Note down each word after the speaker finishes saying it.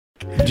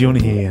Do you want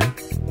to hear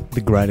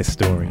the greatest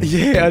story?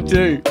 Yeah, I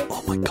do.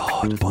 Oh my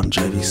God, Bon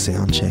Jovi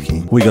sound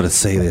checking. We got to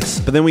see this.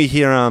 But then we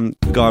hear the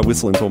guy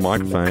whistling to a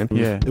microphone.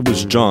 Yeah. It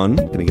was John,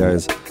 and he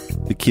goes,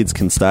 "The kids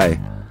can stay."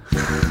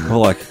 We're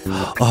like,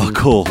 "Oh,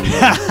 cool."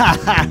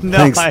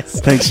 Nice.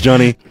 Thanks,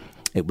 Johnny.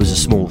 It was a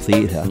small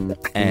theatre,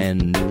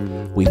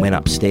 and we went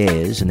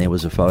upstairs, and there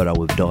was a photo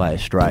of Dire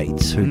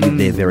Straits, who did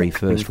their very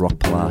first rock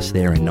blast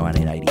there in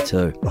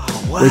 1982,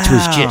 Oh, wow. which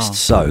was just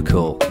so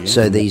cool. Yeah.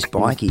 So these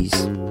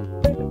bikies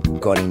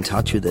got in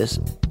touch with us.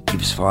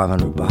 Give us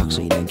 $500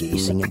 so you don't get your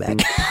singer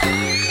back.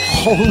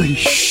 Holy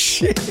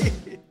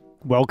shit.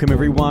 Welcome,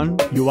 everyone.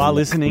 You are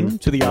listening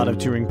to the Art of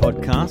Touring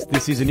podcast.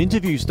 This is an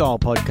interview-style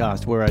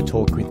podcast where I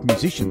talk with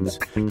musicians,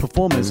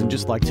 performers, and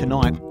just like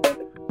tonight,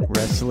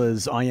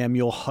 wrestlers. I am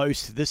your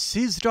host, the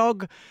Sizz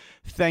Dog.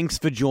 Thanks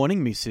for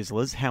joining me,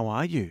 Sizzlers. How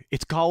are you?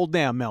 It's cold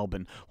now,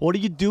 Melbourne. What are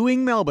you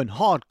doing, Melbourne?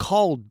 Hot,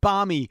 cold,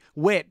 balmy,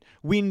 wet,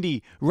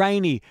 windy,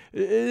 rainy.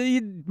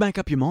 You make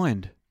up your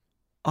mind.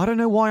 I don't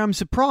know why I'm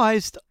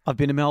surprised. I've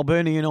been a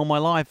Melburnian all my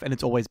life, and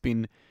it's always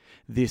been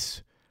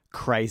this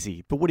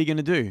crazy. But what are you going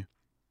to do?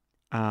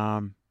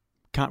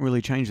 Can't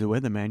really change the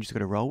weather, man. Just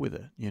got to roll with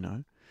it, you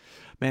know.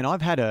 Man, I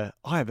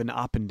have an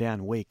up and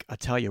down week. I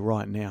tell you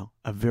right now,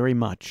 a very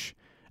much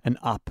an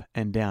up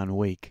and down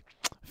week.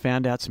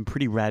 Found out some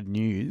pretty rad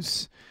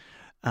news,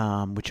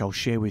 which I'll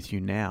share with you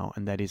now,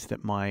 and that is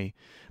that my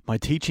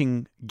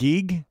teaching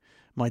gig,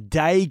 my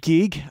day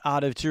gig,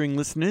 Art of Touring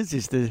listeners,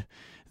 is the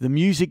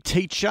music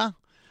teacher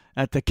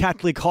at the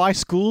Catholic High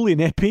School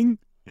in Epping.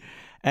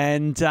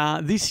 And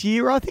this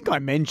year, I think I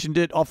mentioned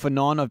it off and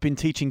on, I've been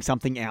teaching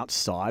something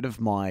outside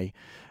of my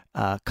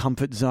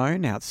comfort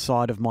zone,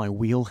 outside of my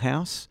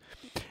wheelhouse.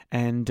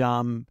 And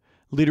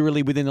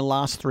literally within the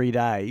last 3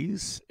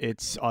 days,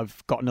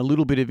 I've gotten a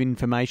little bit of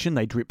information.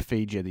 They drip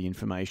feed you the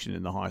information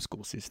in the high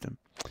school system.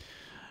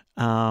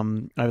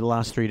 Over the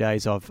last 3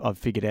 days, I've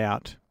figured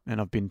out, and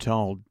I've been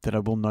told, that I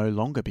will no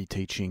longer be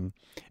teaching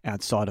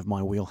outside of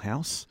my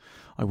wheelhouse.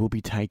 I will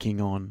be taking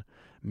on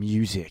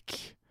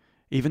music.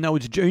 Even though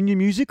it's junior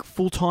music,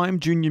 full-time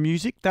junior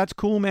music, that's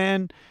cool,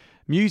 man.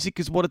 Music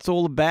is what it's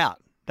all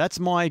about. That's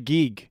my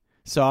gig.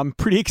 So I'm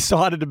pretty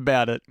excited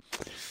about it.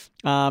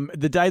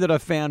 The day that I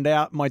found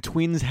out, my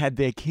twins had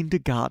their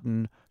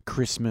kindergarten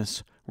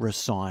Christmas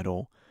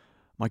recital.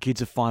 My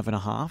kids are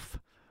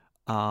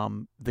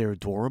 5.5. They're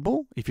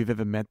adorable. If you've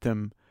ever met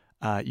them,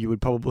 you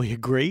would probably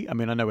agree. I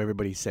mean, I know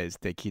everybody says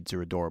their kids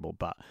are adorable,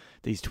 but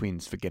these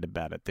twins, forget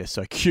about it. They're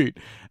so cute.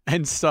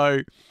 And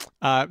so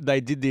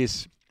they did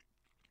this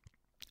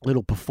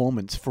little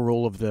performance for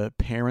all of the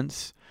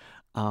parents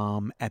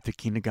at the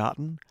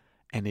kindergarten,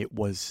 and it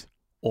was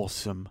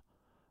awesome.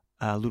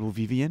 Little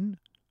Vivian,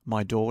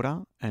 my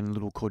daughter, and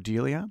little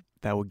Cordelia,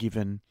 they were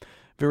given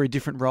very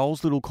different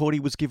roles. Little Cordy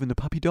was given the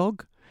puppy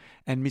dog,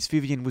 and Miss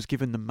Vivian was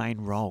given the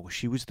main role.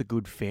 She was the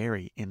good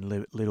fairy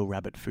in Little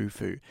Rabbit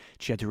Foo-Foo.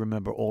 She had to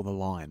remember all the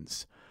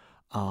lines.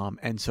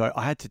 And so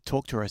I had to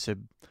talk to her. I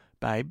said,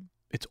 babe,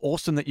 it's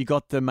awesome that you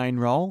got the main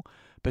role,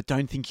 but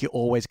don't think you're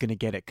always going to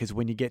get it, because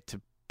when you get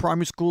to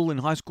primary school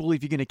and high school,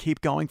 if you're going to keep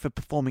going for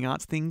performing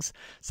arts things,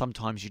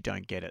 sometimes you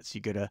don't get it. So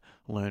you got to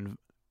learn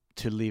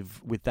to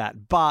live with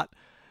that. But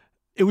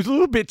it was a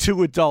little bit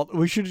too adult.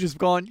 We should have just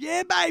gone,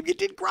 yeah, babe, you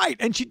did great.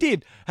 And she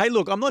did. Hey,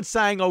 look, I'm not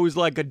saying I was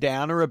like a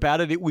downer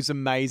about it. It was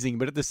amazing.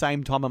 But at the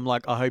same time, I'm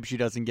like, I hope she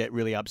doesn't get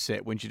really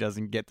upset when she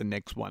doesn't get the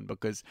next one,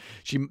 because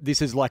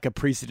this is like a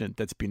precedent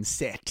that's been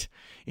set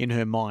in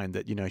her mind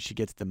that, you know, she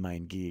gets the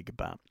main gig.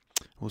 But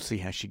we'll see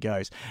how she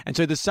goes. And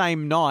so the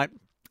same night,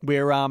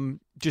 we're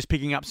just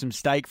picking up some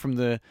steak from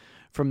the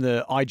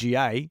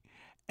IGA,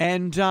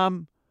 and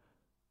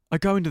I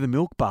go into the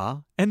milk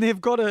bar, and they've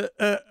got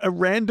a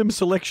random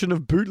selection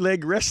of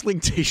bootleg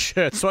wrestling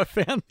T-shirts. So I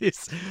found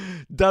this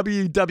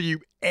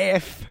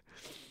WWF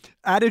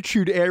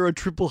Attitude Era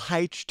Triple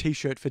H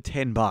T-shirt for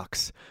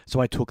 $10.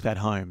 So I took that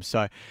home.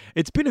 So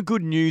it's been a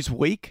good news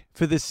week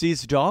for the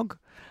Sizz Dog,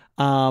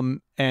 and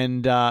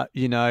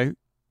you know,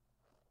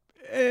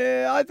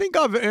 I think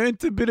I've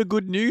earned a bit of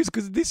good news,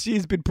 because this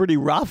year's been pretty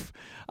rough,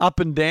 up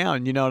and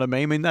down, you know what I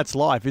mean? I mean, that's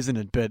life, isn't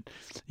it? But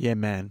yeah,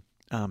 man,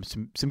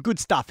 some good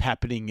stuff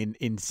happening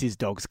in Sizz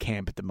Dog's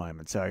camp at the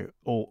moment, so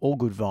all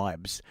good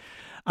vibes.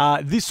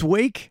 This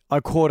week, I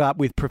caught up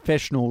with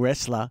professional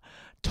wrestler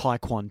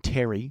Taekwon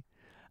Terry.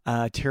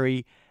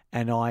 Terry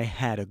and I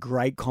had a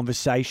great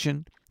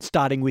conversation,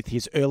 starting with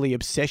his early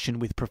obsession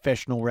with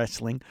professional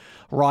wrestling,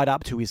 right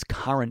up to his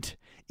current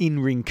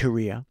in-ring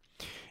career,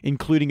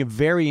 including a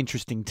very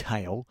interesting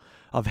tale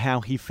of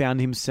how he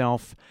found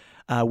himself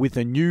with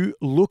a new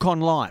look on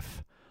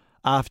life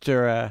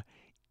after a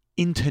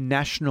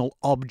international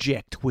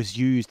object was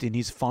used in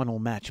his final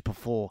match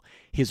before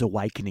his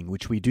awakening,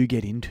 which we do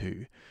get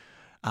into.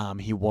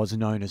 He was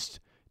known as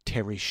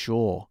Terry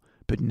Shaw,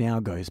 but now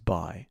goes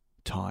by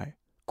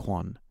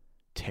Taekwon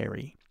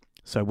Terry.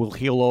 So we'll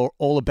hear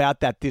all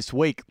about that this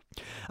week.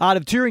 Art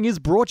of Touring is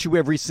brought to you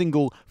every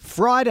single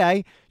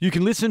Friday. You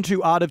can listen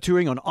to Art of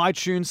Touring on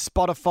iTunes,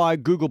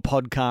 Spotify, Google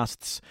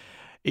Podcasts.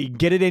 You can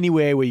get it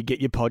anywhere where you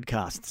get your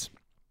podcasts.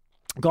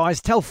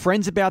 Guys, tell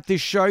friends about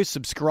this show,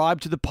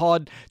 subscribe to the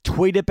pod,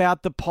 tweet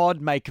about the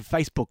pod, make a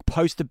Facebook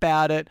post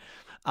about it.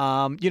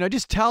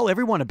 Just tell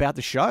everyone about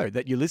the show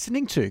that you're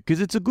listening to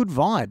because it's a good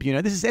vibe.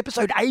 This is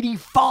episode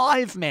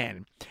 85,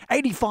 man.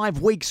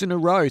 85 weeks in a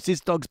row. Sis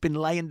Dog's been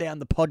laying down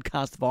the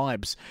podcast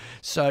vibes.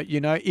 So,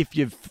 if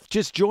you're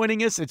just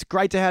joining us, it's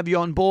great to have you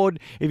on board.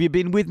 If you've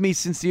been with me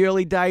since the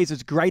early days,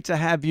 it's great to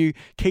have you.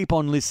 Keep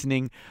on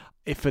listening.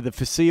 For the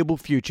foreseeable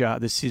future,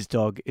 the Sis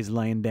Dog is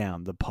laying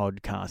down the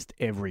podcast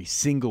every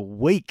single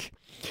week.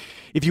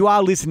 If you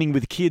are listening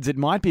with kids, it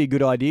might be a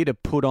good idea to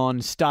put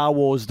on Star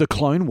Wars: The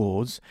Clone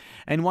Wars,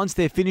 and once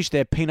they're finished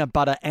their peanut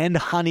butter and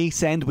honey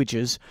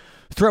sandwiches,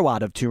 throw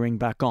Art of Touring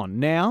back on.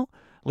 Now,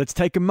 let's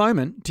take a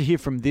moment to hear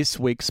from this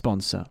week's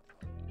sponsor.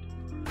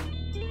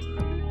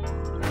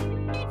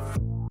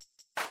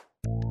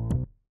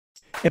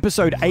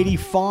 Episode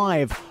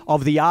 85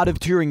 of The Art of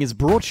Touring is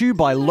brought to you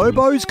by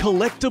Lobo's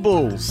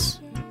Collectibles.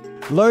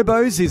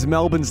 Lobo's is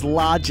Melbourne's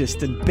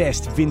largest and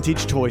best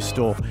vintage toy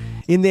store.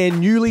 In their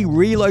newly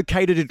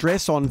relocated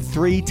address on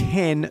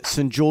 310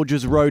 St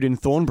George's Road in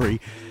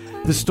Thornbury,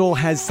 the store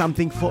has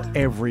something for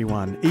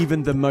everyone,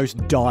 even the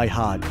most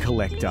die-hard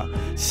collector.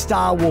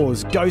 Star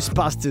Wars,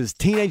 Ghostbusters,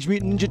 Teenage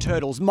Mutant Ninja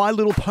Turtles, My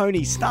Little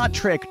Pony, Star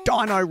Trek,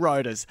 Dino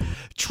Riders.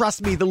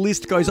 Trust me, the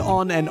list goes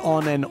on and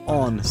on and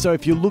on. So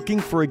if you're looking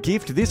for a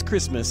gift this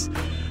Christmas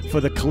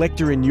for the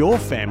collector in your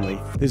family,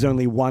 there's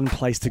only one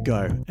place to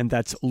go, and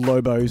that's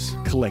Lobo's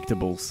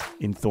Collectibles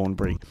in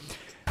Thornbury.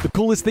 The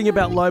coolest thing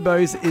about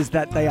Lobo's is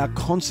that they are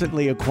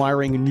constantly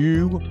acquiring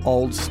new,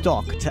 old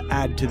stock to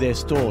add to their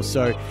store,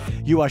 so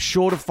you are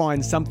sure to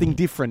find something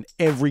different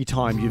every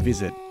time you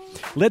visit.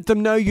 Let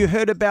them know you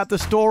heard about the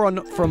store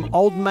from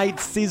old mate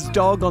Sis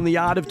Dog on the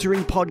Art of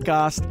Touring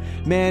podcast.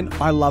 Man,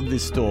 I love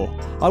this store.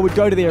 I would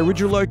go to their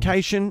original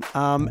location,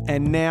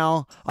 and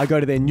now I go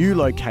to their new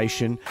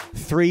location,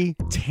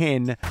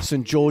 310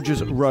 St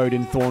George's Road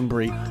in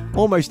Thornbury,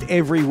 almost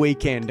every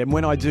weekend. And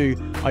when I do,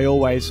 I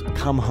always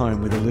come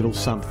home with a little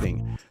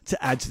something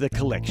to add to the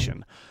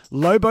collection.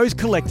 Lobo's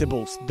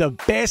Collectibles, the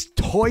best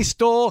toy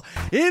store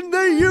in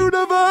the universe!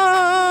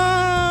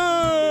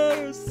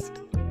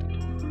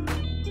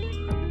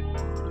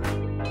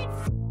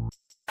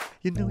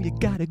 You know you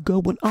got it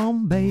going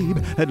on, babe,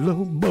 at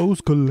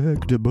Lobo's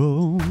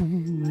Collectibles.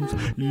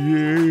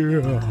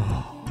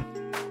 Yeah.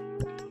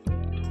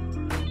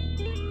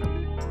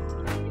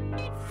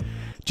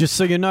 Just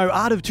so you know,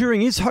 Art of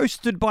Touring is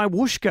hosted by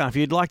Whooshka. If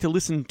you'd like to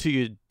listen to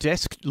your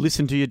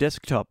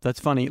desktop. That's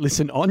funny.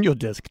 Listen on your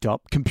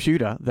desktop,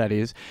 computer, that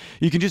is.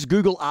 You can just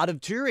Google Art of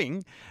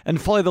Touring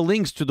and follow the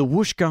links to the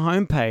Whooshka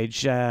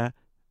homepage.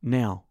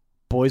 Now,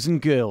 boys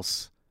and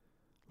girls,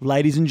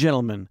 ladies and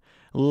gentlemen,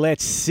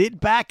 let's sit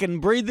back and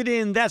breathe it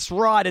in. That's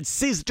right, it's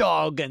Sis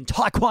Dog and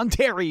Taekwon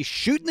Terry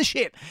shooting the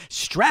shit.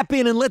 Strap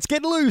in and let's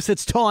get loose.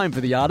 It's time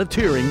for the Art of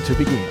Touring to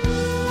begin.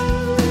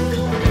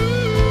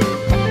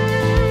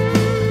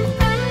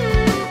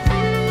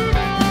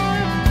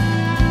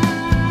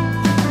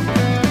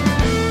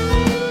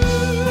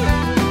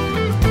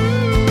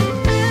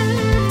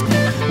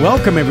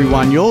 Welcome,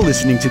 everyone. You're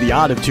listening to the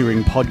Art of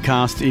Touring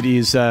podcast. It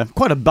is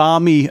quite a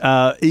balmy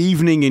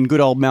evening in good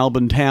old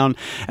Melbourne town.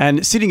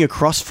 And sitting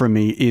across from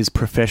me is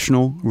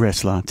professional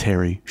wrestler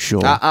Terry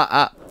Shaw.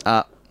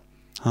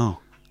 Oh.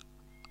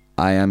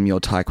 I am your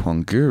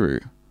Taekwon guru,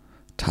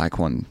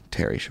 Taekwon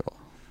Terry Shaw.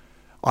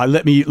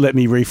 Let me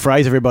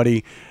rephrase,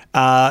 everybody.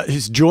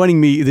 Who's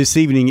joining me this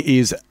evening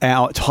is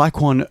our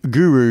Taekwon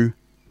guru,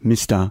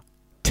 Mr.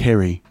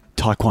 Terry.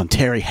 Taekwon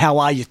Terry. How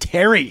are you,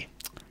 Terry?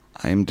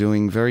 I am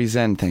doing very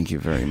zen, thank you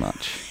very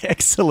much.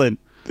 Excellent.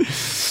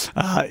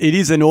 It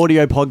is an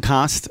audio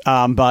podcast,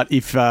 but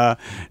if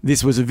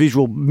this was a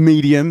visual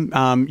medium,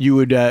 you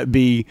would our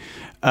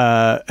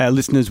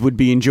listeners would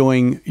be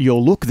enjoying your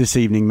look this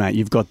evening, mate.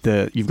 You've got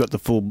the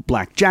full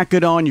black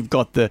jacket on, you've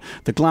got the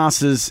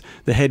glasses,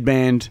 the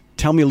headband.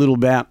 Tell me a little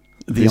about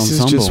the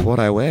ensemble. This is just what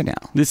I wear now.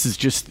 This is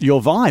just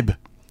your vibe.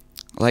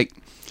 Like,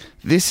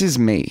 this is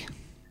me.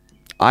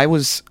 I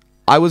was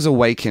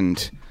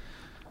awakened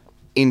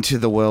into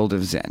the world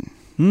of Zen.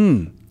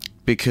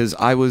 Because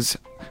I was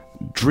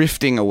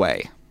drifting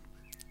away.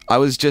 I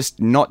was just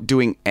not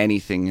doing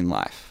anything in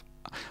life.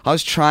 I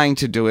was trying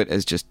to do it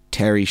as just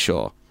Terry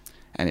Shaw,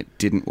 and it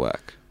didn't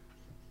work.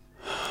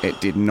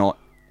 It did not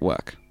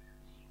work.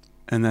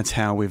 And that's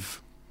how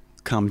we've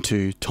come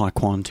to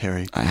Taekwon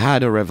Terry. I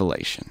had a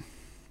revelation.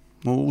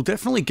 Well, we'll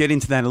definitely get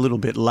into that a little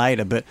bit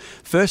later, but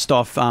first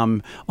off,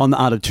 on the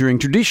Art of Touring,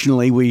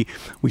 traditionally we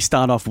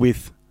start off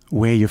with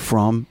where you're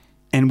from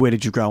and where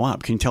did you grow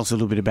up. Can you tell us a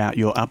little bit about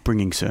your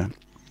upbringing, sir?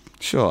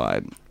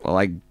 Sure.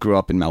 I grew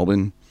up in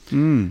Melbourne,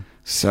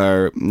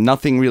 so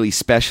nothing really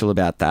special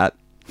about that,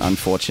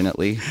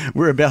 unfortunately.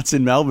 Whereabouts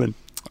in Melbourne?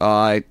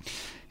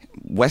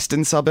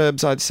 Western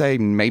suburbs, I'd say,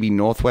 maybe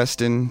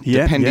northwestern,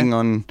 depending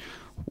on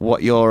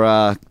what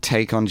your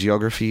take on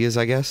geography is,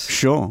 I guess.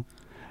 Sure.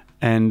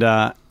 And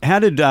how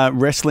did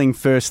wrestling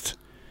first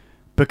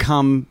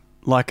become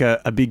like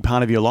a big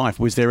part of your life?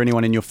 Was there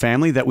anyone in your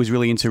family that was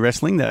really into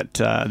wrestling that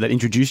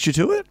introduced you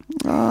to it?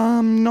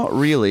 Not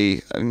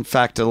really. In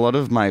fact, a lot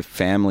of my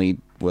family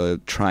were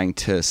trying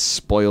to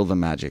spoil the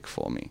magic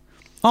for me.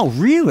 Oh,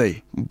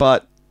 really?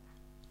 But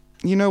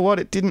you know what?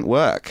 It didn't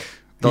work.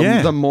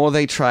 The more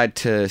they tried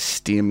to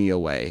steer me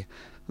away,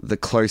 the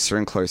closer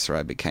and closer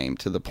I became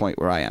to the point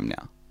where I am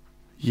now.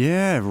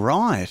 Yeah,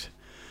 right.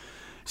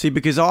 See,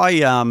 because I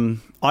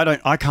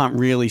can't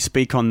really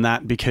speak on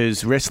that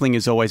because wrestling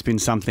has always been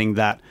something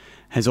that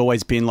has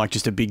always been like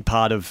just a big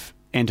part of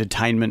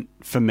entertainment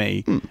for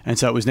me. And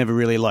so it was never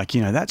really like,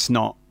 that's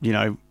not,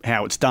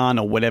 how it's done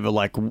or whatever,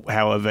 like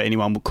however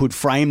anyone could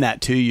frame that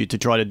to you to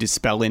try to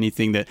dispel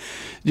anything that,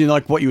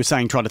 like what you were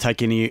saying, try to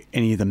take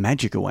any of the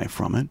magic away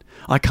from it.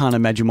 I can't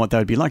imagine what that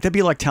would be like. That'd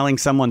be like telling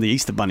someone the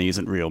Easter Bunny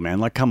isn't real, man.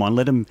 Like, come on,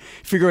 let them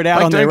figure it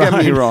out on their own.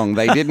 Don't get me wrong.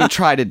 They didn't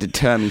try to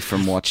deter me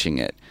from watching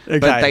it, Okay.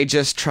 but they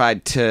just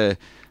tried to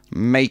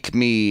make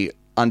me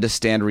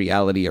understand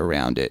reality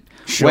around it.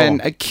 Sure. When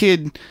a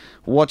kid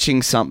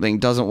watching something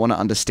doesn't want to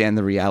understand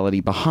the reality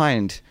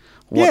behind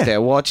what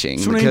they're watching,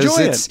 just wanna enjoy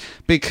it.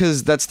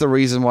 Because that's the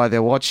reason why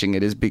they're watching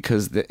it, is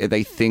because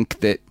they think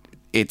that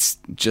it's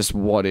just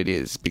what it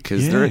is,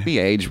 because they're at the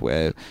age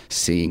where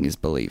seeing is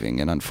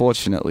believing, and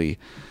unfortunately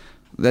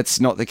that's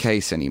not the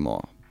case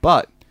anymore.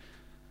 But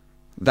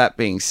that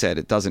being said,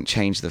 it doesn't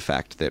change the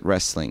fact that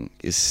wrestling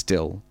is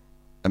still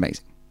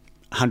amazing.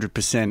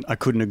 100%. I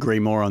couldn't agree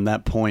more on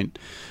that point.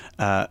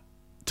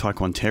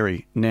 Taekwon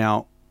Terry.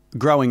 Now,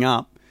 growing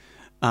up,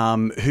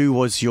 who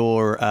was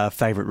your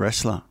favourite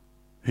wrestler?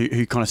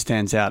 Who kind of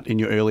stands out in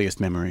your earliest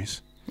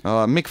memories?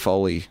 Mick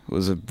Foley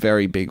was a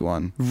very big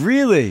one.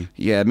 Really?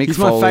 Yeah, Mick He's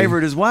Foley. my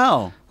favourite as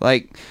well.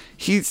 Like,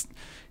 he's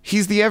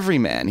the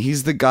everyman.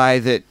 He's the guy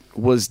that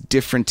was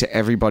different to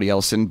everybody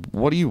else. And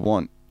what do you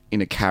want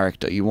in a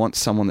character? You want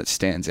someone that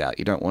stands out.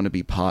 You don't want to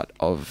be part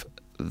of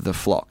the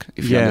flock,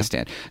 if you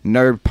understand.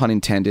 No pun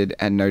intended,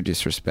 and no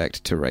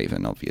disrespect to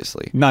Raven,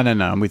 obviously. No,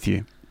 I'm with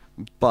you.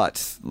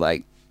 But,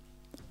 like,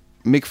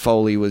 Mick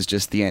Foley was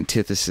just the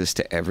antithesis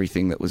to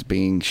everything that was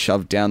being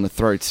shoved down the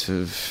throats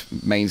of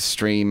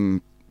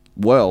mainstream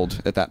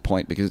world at that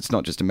point, because it's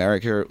not just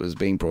America, it was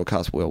being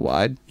broadcast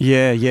worldwide.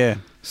 Yeah.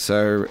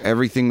 So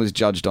everything was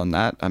judged on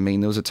that. I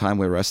mean, there was a time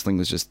where wrestling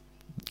was just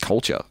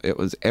culture. It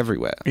was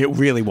everywhere. It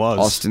really was.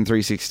 Austin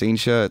 316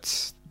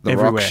 shirts, The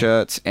Everywhere. Rock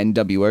shirts,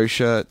 NWO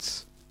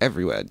shirts,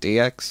 everywhere.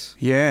 DX.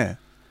 Yeah.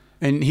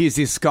 And here's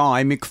this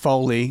guy, Mick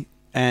Foley,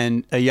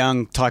 and a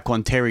young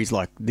Taekwon Terry's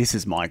like, this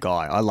is my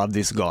guy. I love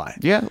this guy.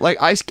 Yeah, like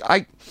I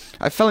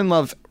fell in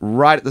love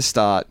right at the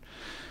start.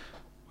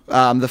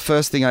 The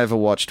first thing I ever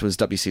watched was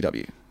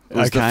WCW. It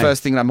was the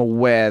first thing I'm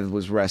aware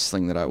was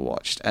wrestling that I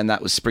watched, and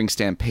that was Spring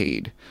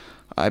Stampede.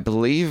 I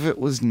believe it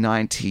was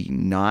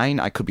 99.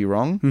 I could be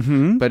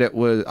wrong, but it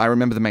was. I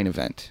remember the main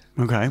event.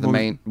 Okay. The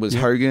main was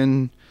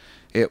Hogan.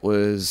 It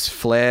was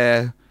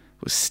Flair.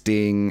 It was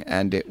Sting,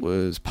 and it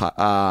was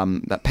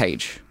that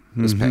Page.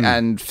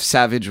 And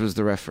Savage was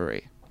the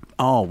referee.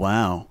 Oh,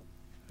 wow.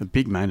 A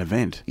big main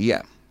event.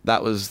 Yeah.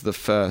 That was the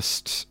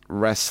first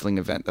wrestling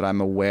event that I'm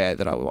aware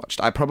that I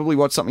watched. I probably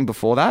watched something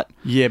before that.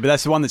 Yeah, but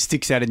that's the one that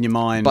sticks out in your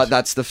mind. But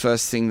that's the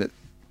first thing that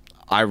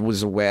I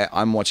was aware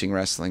I'm watching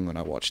wrestling when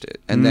I watched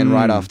it. And then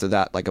right after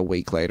that, like a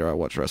week later, I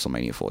watched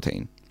WrestleMania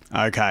 14.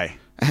 Okay.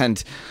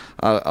 And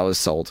I was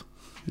sold.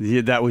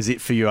 Yeah, that was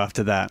it for you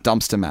after that.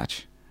 Dumpster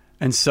match.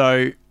 And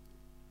so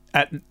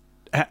in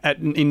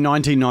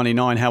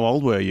 1999, how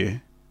old were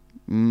you?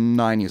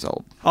 9 years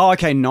old. Oh,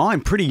 okay,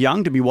 9. Pretty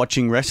young to be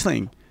watching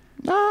wrestling.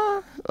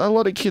 Nah, a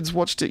lot of kids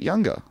watched it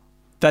younger.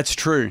 That's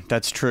true.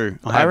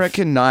 I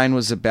reckon 9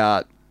 was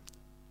about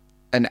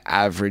an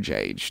average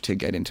age to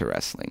get into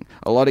wrestling.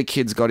 A lot of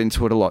kids got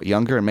into it a lot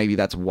younger, and maybe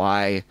that's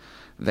why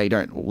they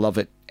don't love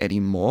it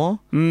anymore.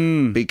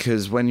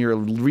 Because when you're a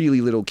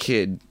really little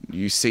kid,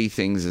 you see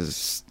things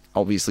as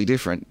obviously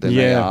different than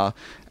they are,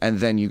 and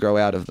then you grow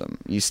out of them.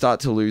 You start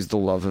to lose the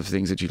love of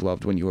things that you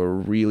loved when you were a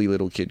really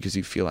little kid because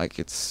you feel like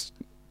it's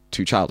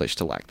too childish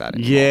to like that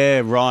anymore.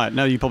 Yeah, right.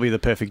 No, you're probably the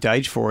perfect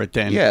age for it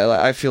then. Yeah, like,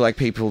 I feel like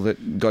people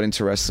that got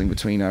into wrestling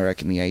between, I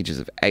reckon, the ages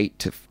of 8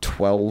 to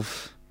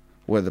 12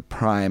 were the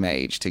prime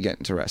age to get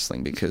into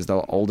wrestling because they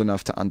were old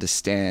enough to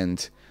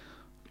understand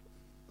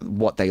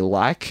what they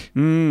like.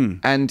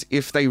 And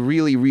if they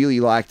really, really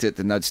liked it,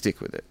 then they'd stick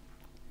with it.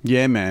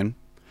 Yeah, man.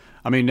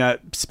 I mean,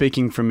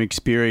 speaking from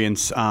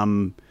experience,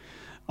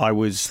 I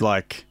was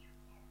like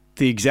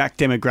the exact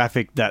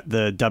demographic that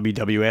the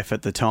WWF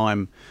at the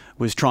time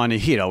was trying to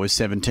hit. I was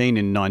 17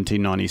 in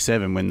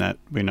 1997 when that,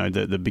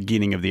 the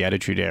beginning of the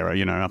Attitude Era,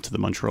 up to the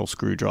Montreal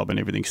Screwjob and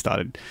everything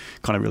started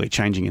kind of really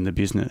changing in the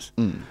business.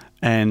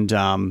 And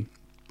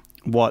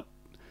what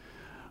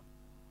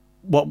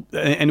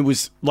and it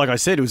was, like I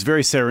said, it was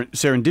very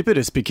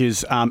serendipitous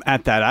because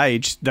at that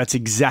age, that's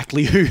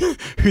exactly who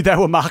they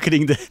were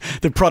marketing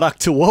the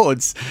product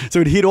towards.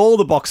 So it hit all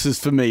the boxes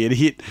for me. It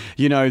hit,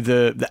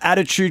 the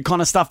attitude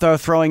kind of stuff they were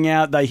throwing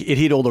out. It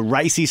hit all the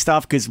racy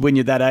stuff because when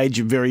you're that age,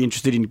 you're very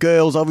interested in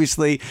girls,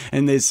 obviously,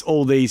 and there's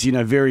all these,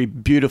 very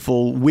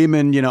beautiful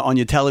women, on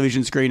your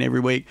television screen every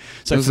week.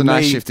 So it was a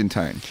nice shift in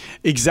tone.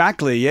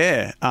 Exactly,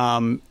 yeah.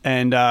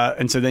 And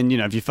so then,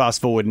 if you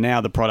fast forward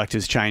now, the product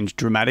has changed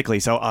dramatically.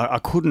 So I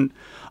couldn't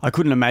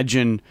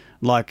imagine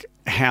like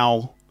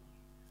how,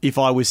 if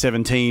I was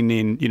 17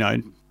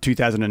 in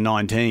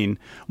 2019,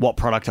 what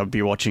product I'd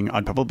be watching.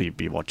 I'd probably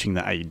be watching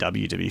the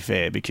AEW, to be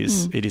fair,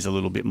 because it is a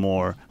little bit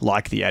more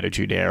like the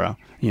Attitude Era,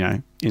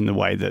 in the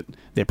way that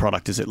their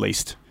product is at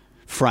least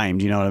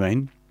framed. You know what I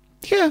mean?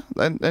 Yeah,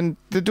 and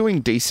they're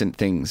doing decent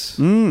things.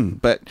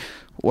 But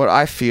what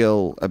I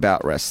feel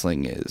about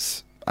wrestling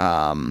is,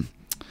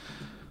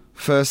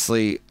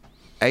 firstly,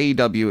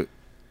 AEW,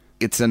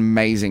 it's an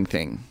amazing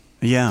thing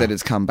that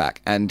has come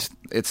back. And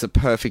it's a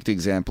perfect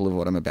example of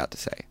what I'm about to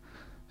say.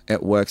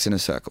 It works in a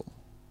circle.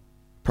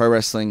 Pro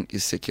wrestling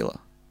is secular.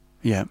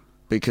 Yeah.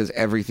 Because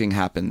everything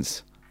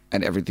happens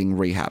and everything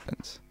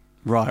rehappens.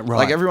 Right.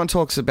 Like everyone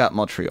talks about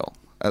Montreal,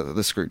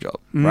 the screw job,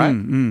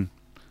 right?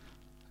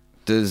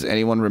 Does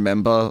anyone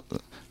remember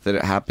that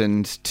it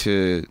happened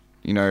to,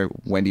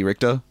 Wendy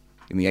Richter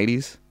in the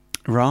 80s?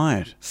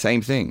 Right.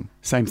 Same thing.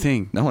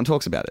 No one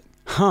talks about it.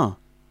 Huh.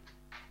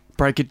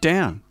 Break it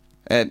down.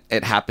 And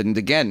it happened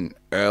again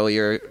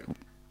earlier,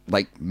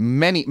 like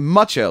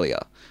much earlier.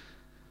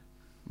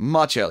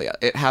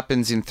 It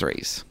happens in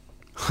threes.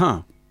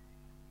 Huh.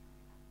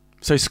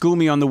 So school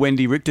me on the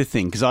Wendy Richter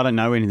thing, because I don't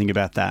know anything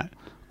about that.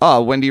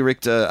 Oh, Wendy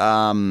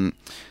Richter,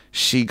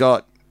 she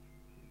got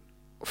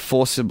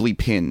forcibly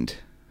pinned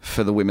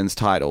for the women's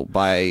title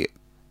by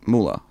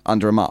Moolah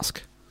under a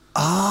mask.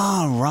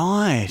 Ah,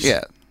 right.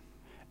 Yeah.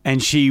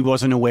 And she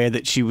wasn't aware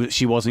that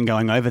she wasn't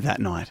going over that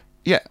night.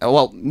 Yeah,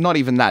 well, not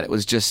even that. It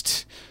was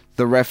just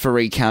the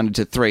referee counted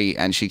to 3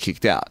 and she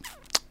kicked out.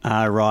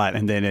 Right.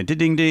 And then a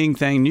ding-ding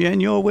thing,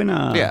 and you're a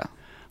winner. Yeah.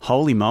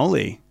 Holy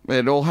moly.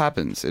 It all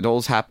happens.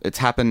 It's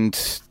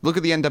happened. Look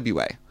at the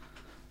NWA.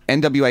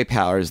 NWA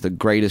Power is the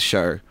greatest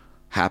show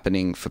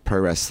happening for pro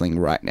wrestling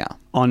right now.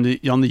 On the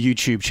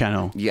YouTube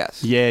channel?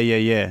 Yes.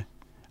 Yeah.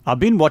 I've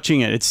been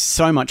watching it. It's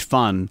so much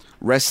fun.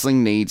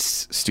 Wrestling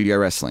needs studio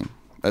wrestling.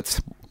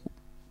 That's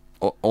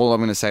all I'm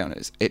going to say on it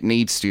is it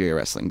needs studio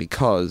wrestling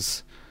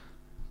because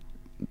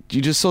you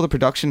just saw the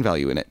production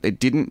value in it. It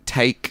didn't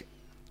take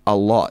a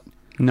lot.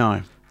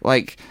 No.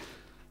 Like,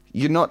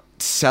 you're not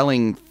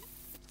selling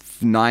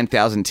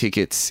 9,000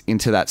 tickets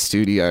into that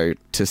studio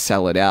to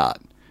sell it out.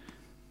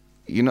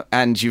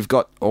 And you've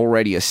got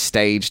already a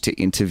stage to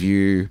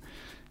interview.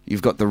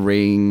 You've got the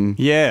ring.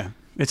 Yeah.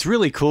 It's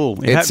really cool.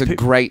 It's a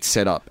great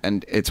setup,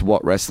 and it's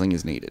what wrestling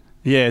is needed.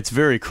 Yeah, it's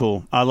very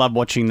cool. I love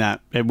watching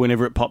that.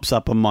 Whenever it pops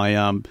up on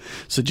my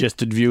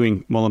suggested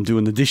viewing while I'm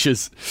doing the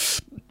dishes,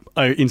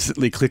 I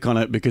instantly click on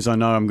it because I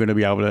know I'm going to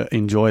be able to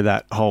enjoy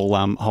that whole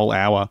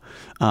hour.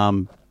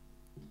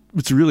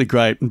 It's really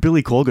great. And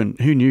Billy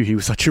Corgan, who knew he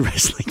was such a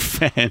wrestling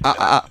fan?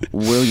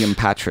 William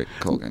Patrick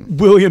Corgan.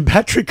 William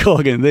Patrick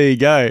Corgan. There you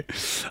go.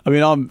 I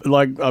mean, I'm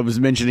like I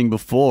was mentioning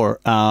before.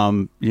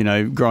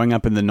 Growing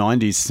up in the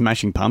 '90s,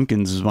 Smashing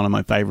Pumpkins was one of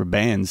my favorite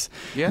bands.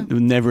 Yeah.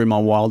 Never in my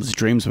wildest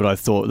dreams would I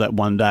thought that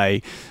one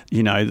day,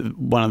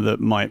 one of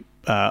my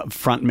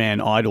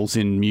frontman idols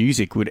in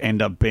music would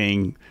end up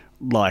being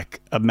like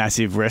a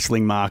massive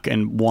wrestling mark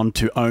and want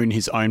to own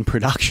his own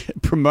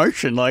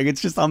promotion. Like, it's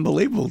just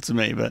unbelievable to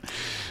me. But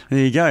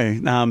there you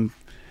go.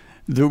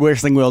 The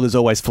wrestling world is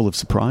always full of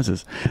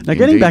surprises. Now,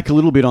 getting back a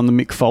little bit on the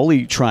Mick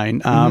Foley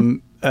train,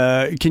 can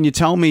you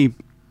tell me,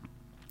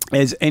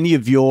 has any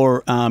of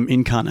your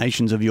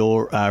incarnations of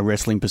your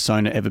wrestling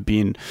persona ever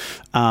been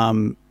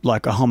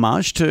like a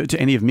homage to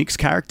any of Mick's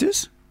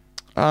characters?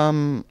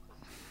 When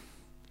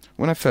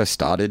I first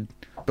started,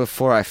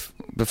 before I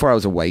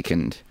was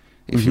awakened,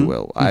 if you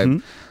will,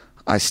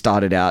 I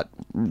started out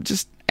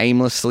just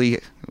aimlessly,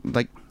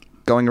 like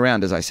going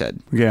around, as I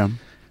said. Yeah.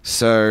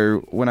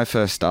 So when I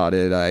first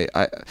started,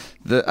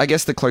 I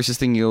guess the closest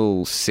thing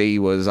you'll see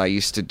was I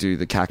used to do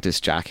the Cactus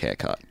Jack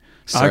haircut.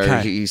 So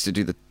he used to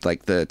do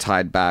the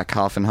tied back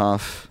half and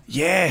half.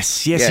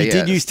 Yes, he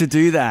did used to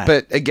do that.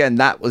 But again,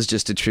 that was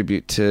just a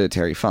tribute to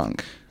Terry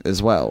Funk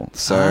as well.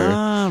 So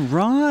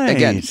right.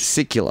 Again,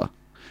 secular.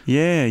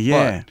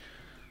 Yeah.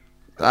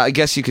 But I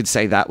guess you could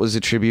say that was a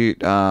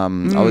tribute.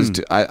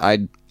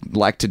 I'd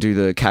like to do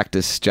the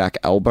Cactus Jack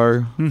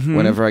elbow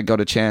whenever I got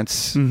a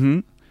chance.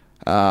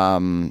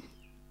 Other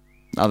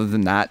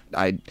than that,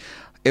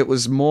 it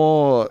was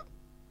more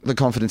the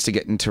confidence to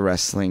get into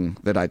wrestling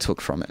that I took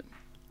from it.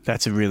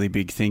 That's a really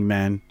big thing,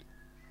 man.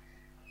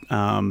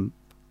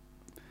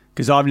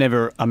 Because I've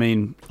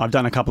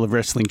done a couple of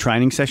wrestling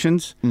training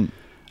sessions,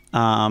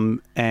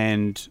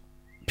 and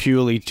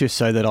purely just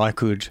so that I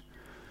could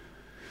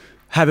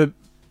have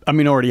I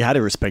mean, already had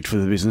a respect for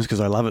the business because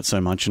I love it so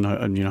much, and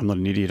I'm not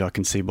an idiot. I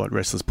can see what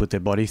wrestlers put their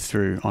body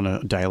through on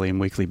a daily and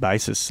weekly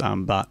basis.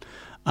 But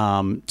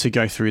to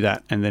go through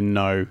that and then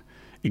know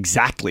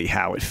exactly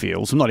how it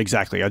feels. Not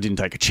exactly. I didn't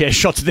take a chair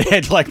shot to the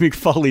head like Mick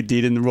Foley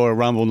did in the Royal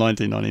Rumble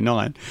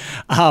 1999.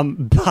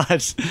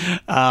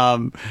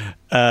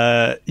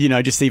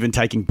 Just even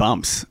taking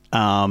bumps,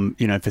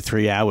 for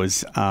 3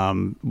 hours, I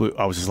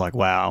was just like,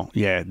 wow,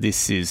 yeah,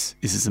 this is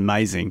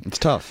amazing. It's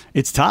tough.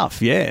 It's tough,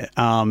 yeah.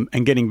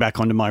 And getting back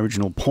onto my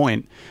original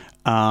point,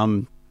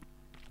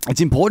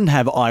 it's important to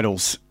have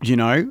idols,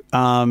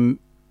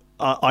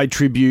 I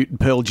attribute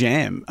Pearl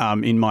Jam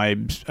in my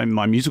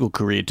musical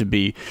career to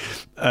be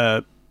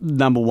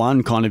number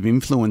one kind of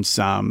influence.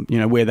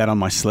 Wear that on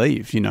my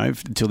sleeve,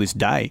 till this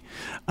day.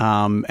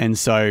 And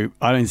so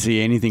I don't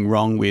see anything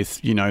wrong with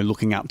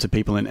looking up to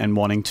people and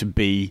wanting to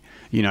be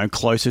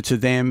closer to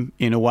them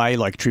in a way,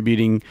 like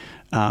tributing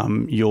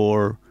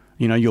your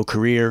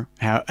career,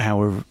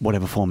 however,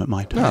 whatever form it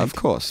might take. No, of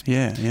course.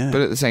 Yeah.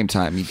 But at the same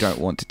time, you don't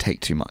want to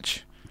take too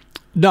much.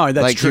 No,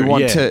 that's true.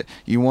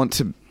 You want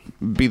to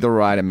be the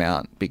right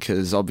amount,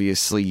 because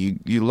obviously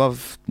you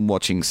love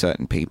watching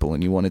certain people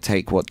and you want to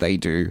take what they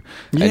do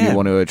and you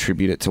want to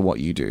attribute it to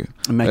what you do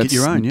and make it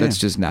your own. That's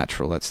just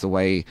natural. That's the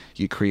way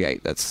you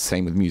create. That's the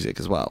same with music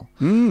as well.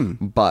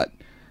 But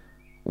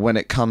when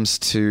it comes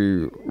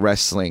to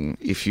wrestling,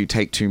 if you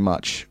take too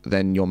much,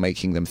 then you're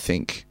making them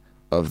think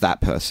of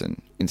that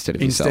person instead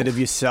of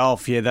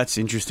yourself. Yeah, that's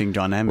interesting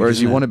dynamic.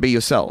 Whereas you want to be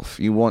yourself.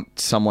 You want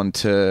someone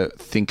to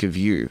think of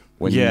you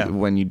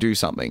when you do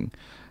something.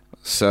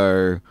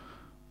 So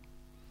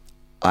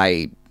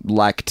I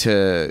like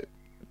to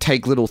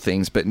take little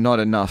things, but not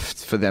enough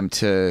for them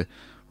to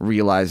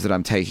realize that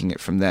I'm taking it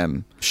from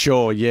them.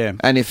 Sure, yeah.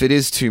 And if it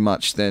is too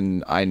much,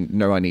 then I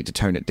know I need to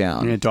tone it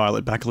down. Yeah, dial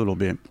it back a little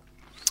bit.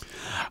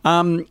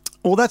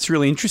 Well, that's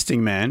really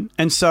interesting, man.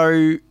 And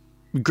so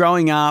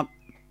growing up,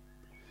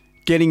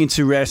 getting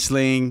into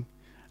wrestling,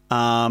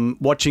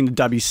 watching the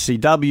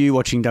WCW,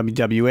 watching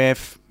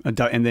WWF,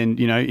 and then,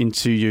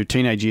 into your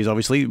teenage years,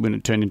 obviously, when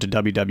it turned into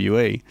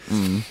WWE.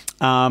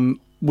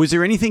 Was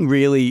there anything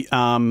really,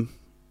 let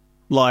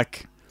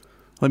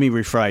me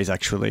rephrase,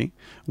 actually.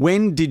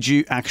 When did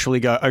you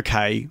actually go,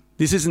 okay,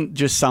 this isn't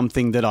just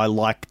something that I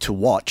like to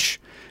watch.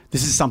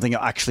 This is something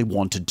I actually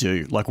want to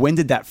do. Like, when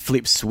did that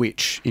flip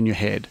switch in your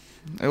head?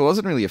 It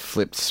wasn't really a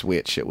flipped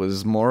switch. It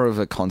was more of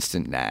a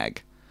constant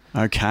nag.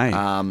 Okay.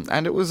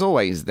 And it was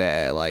always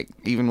there, like,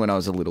 even when I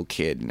was a little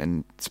kid.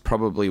 And it's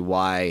probably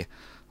why,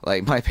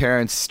 like, my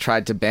parents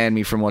tried to ban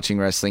me from watching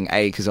wrestling,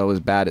 A, because I was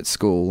bad at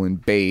school,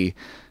 and B,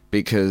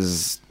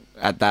 because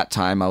at that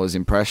time I was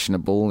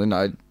impressionable and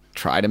I'd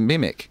try to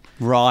mimic.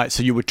 Right,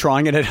 so you were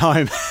trying it at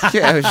home.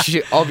 Yeah,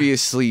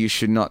 obviously you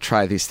should not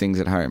try these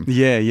things at home.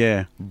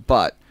 Yeah.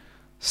 But,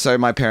 so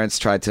my parents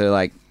tried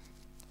to,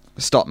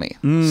 stop me.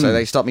 So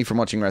they stopped me from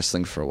watching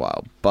wrestling for a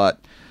while. But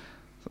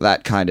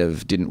that kind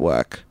of didn't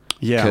work.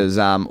 Yeah. Because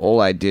all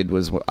I did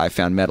was I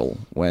found metal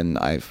when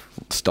I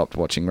stopped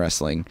watching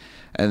wrestling.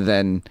 And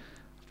then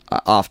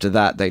after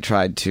that, they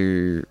tried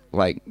to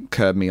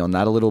curb me on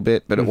that a little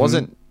bit, but it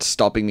wasn't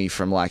stopping me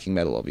from liking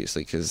metal,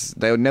 obviously, because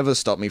they would never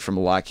stop me from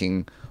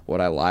liking what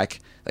I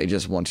like. They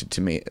just wanted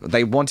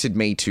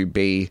me to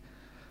be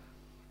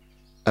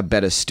a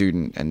better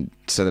student, and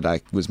so that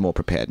I was more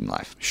prepared in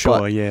life.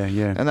 Sure, yeah.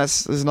 And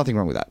there's nothing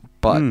wrong with that.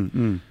 But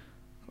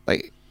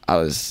I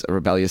was a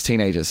rebellious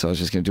teenager, so I was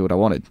just going to do what I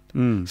wanted.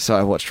 So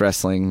I watched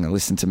wrestling, I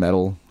listened to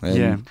metal,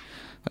 and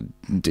I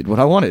did what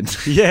I wanted.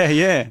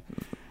 Yeah.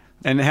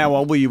 And how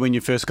old were you when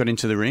you first got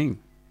into the ring?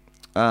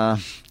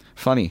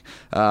 Funny.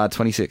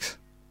 26.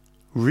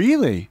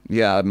 Really?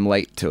 Yeah, I'm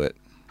late to it.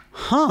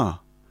 Huh.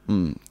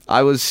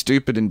 I was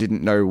stupid and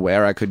didn't know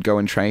where I could go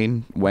and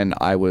train when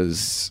I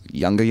was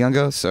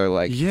younger. So,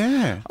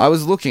 I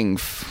was looking,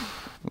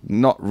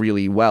 not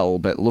really well,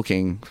 but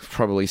looking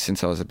probably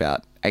since I was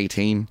about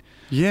 18.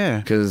 Yeah.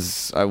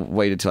 Because I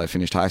waited till I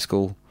finished high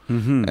school.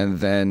 And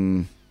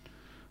then,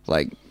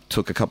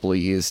 took a couple of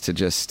years to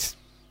just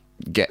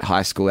get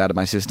high school out of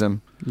my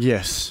system.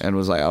 Yes. And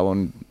was like,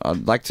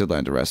 I'd like to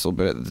learn to wrestle,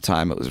 but at the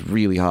time it was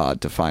really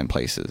hard to find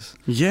places.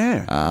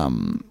 Yeah.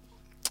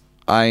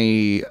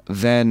 I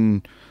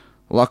then,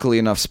 luckily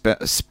enough,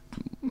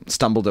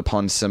 stumbled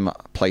upon some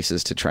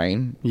places to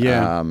train.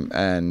 Yeah.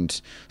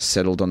 And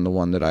settled on the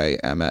one that I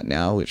am at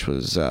now, which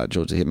was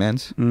George the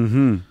Hitman's.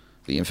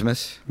 The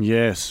infamous.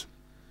 Yes.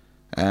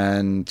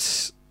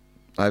 And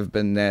I've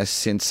been there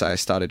since I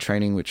started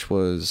training, which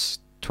was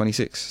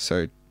 26.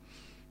 So,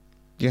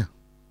 yeah.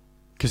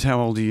 Because how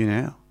old are you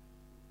now?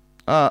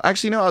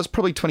 Actually, no, I was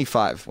probably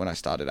 25 when I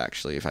started,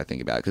 actually, if I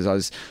think about it.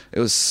 Because it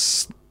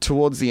was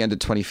towards the end of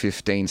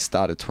 2015,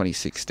 start of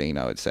 2016,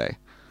 I would say.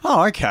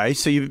 Oh, okay.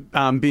 So you've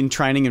been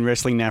training and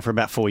wrestling now for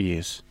about 4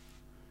 years?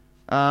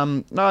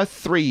 No,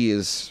 3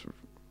 years.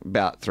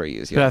 About 3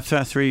 years, yeah.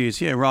 About 3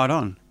 years, yeah, right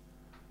on.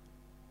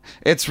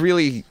 It's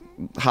really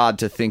hard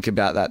to think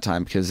about that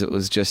time because it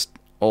was just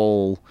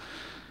all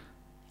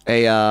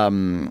a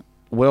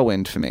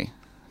whirlwind for me,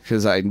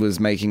 because I was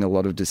making a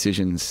lot of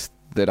decisions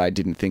that I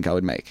didn't think I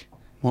would make.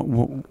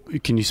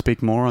 What can you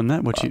speak more on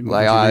that?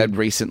 I had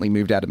recently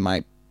moved out of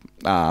my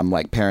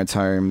parents'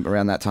 home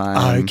around that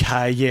time.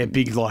 Okay, yeah,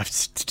 big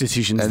life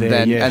decisions And there.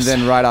 then yes. and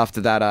then right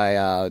after that,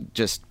 I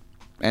just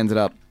ended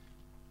up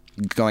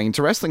going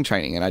into wrestling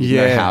training, and I didn't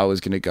know how I was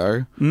going to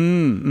go.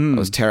 I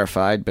was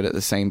terrified, but at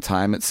the same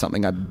time, it's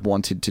something I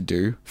wanted to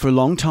do for a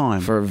long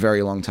time. for a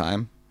very long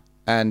time,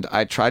 and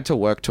I tried to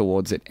work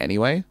towards it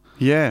anyway.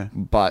 Yeah.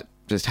 But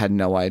just had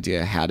no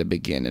idea how to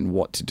begin and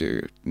what to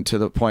do, and to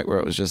the point where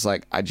it was just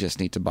like, I just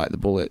need to bite the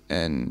bullet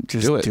and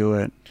Just do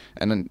it.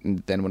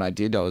 And then when I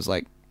did, I was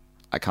like,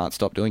 I can't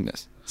stop doing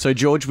this. So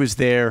George was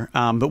there,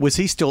 but was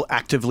he still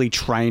actively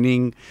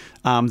training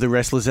the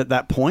wrestlers at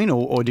that point,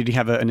 or did he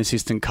have an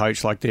assistant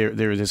coach? Like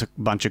there's a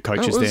bunch of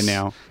coaches there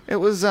now. It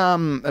was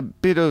a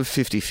bit of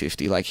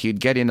 50-50. Like, he'd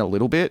get in a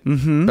little bit,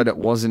 but it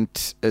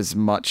wasn't as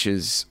much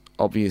as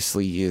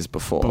obviously years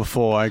before.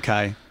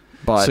 Okay.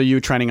 But so you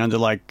were training under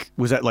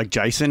was that like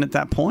Jason at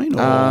that point?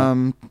 Or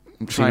I'm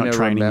was he trying not to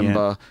training yet?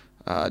 remember.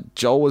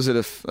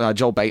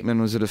 Joel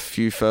Bateman was at a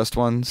few first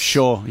ones.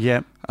 Sure.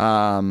 Yeah.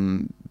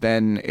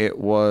 Then it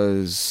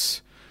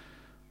was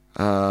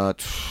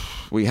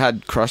we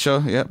had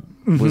Crusher. Yep,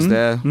 was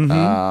there.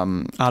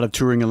 Art of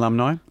Touring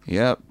alumni.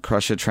 Yep,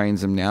 Crusher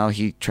trains him now.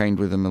 He trained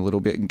with him a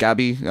little bit.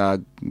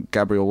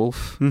 Gabriel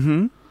Wolf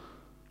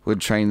would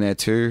train there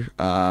too.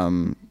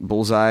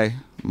 Bullseye,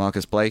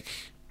 Marcus Blake.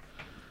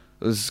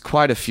 There's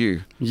quite a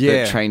few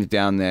that trained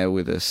down there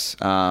with us.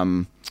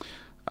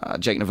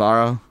 Jake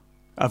Navarro.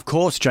 Of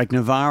course, Jake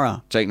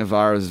Navarro. Jake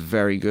Navarro is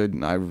very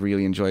good. I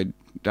really enjoyed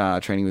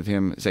training with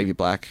him. Xavier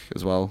Black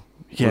as well.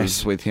 Yes.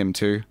 Was with him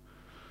too.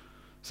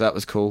 So that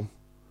was cool.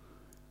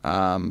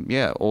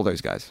 All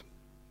those guys.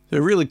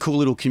 A really cool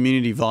little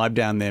community vibe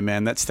down there,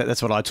 man.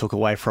 That's what I took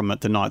away from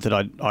it the night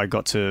that I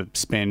got to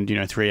spend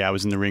 3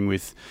 hours in the ring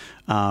with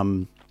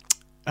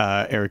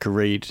Erica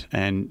Reed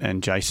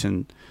and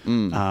Jason,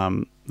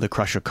 the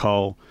Crusher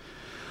Cole.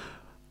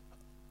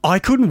 I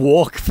couldn't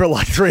walk for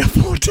like 3 or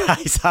 4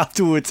 days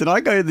afterwards, and I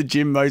go to the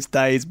gym most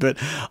days, but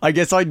I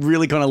guess I'd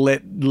really kind of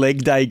let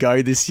leg day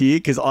go this year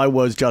because I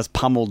was just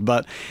pummeled.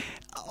 But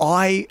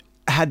I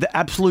had the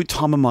absolute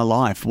time of my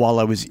life while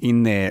I was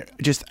in there.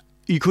 Just,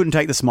 you couldn't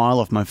take the smile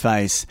off my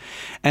face.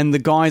 And the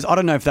guys, I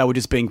don't know if they were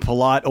just being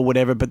polite or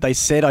whatever, but they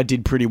said I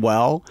did pretty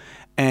well.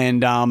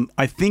 And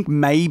I think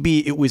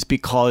maybe it was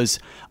because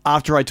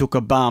after I took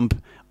a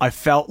bump, I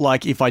felt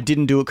like if I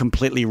didn't do it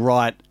completely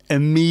right,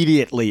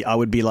 immediately I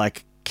would be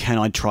like, can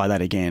I try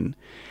that again?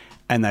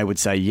 And they would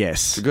say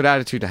yes. It's a good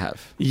attitude to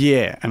have.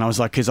 Yeah. And I was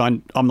like, because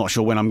I'm not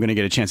sure when I'm going to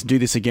get a chance to do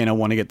this again. I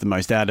want to get the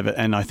most out of it.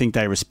 And I think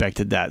they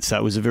respected that. So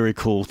it was a very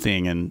cool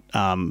thing. And,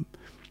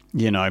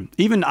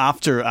 even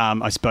after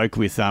I spoke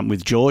with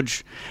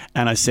George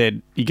and I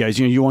said, he goes,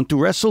 you want to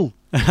wrestle?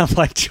 And I'm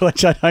like,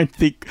 George, I don't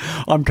think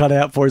I'm cut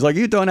out for it. He's like,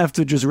 you don't have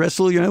to just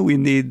wrestle, we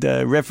need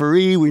a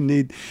referee, we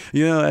need,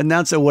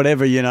 announcer,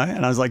 whatever, And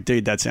I was like,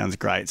 dude, that sounds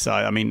great. So,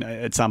 I mean,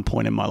 at some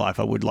point in my life,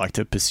 I would like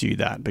to pursue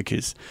that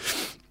because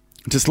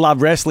I just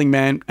love wrestling,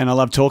 man. And I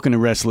love talking to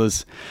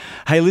wrestlers.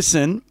 Hey,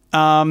 listen,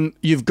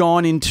 you've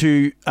gone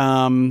into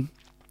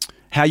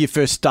how you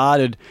first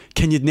started.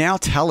 Can you now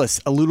tell us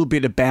a little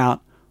bit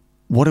about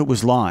what it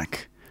was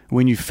like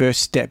when you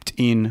first stepped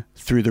in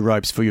through the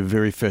ropes for your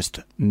very first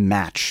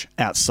match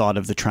outside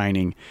of the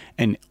training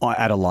and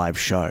at a live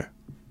show?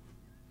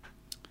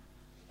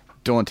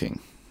 Daunting.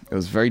 It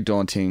was very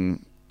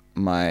daunting.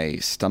 My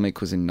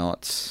stomach was in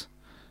knots.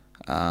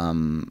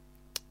 I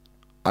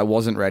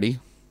wasn't ready.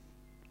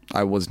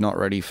 I was not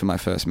ready for my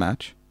first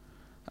match.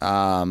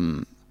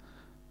 That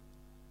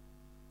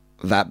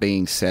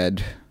being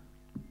said,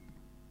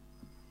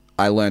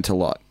 I learnt a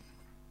lot.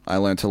 I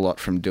learnt a lot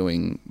from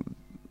doing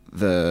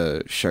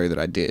the show that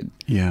I did.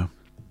 Yeah.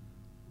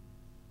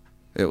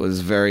 It was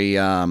very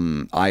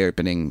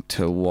eye-opening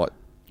to what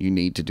you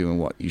need to do and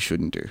what you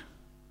shouldn't do.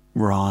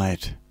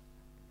 Right.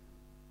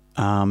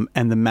 And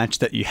the match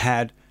that you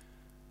had,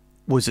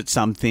 was it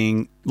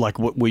something like,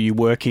 were you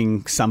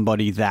working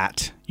somebody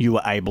that you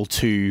were able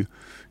to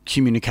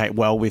communicate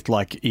well with,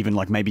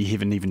 maybe you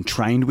haven't even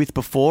trained with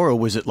before, or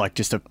was it like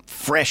just a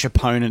fresh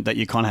opponent that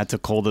you kind of had to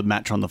call the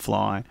match on the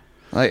fly?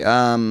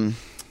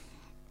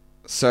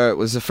 So it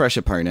was a fresh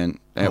opponent.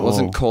 It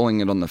wasn't calling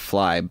it on the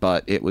fly,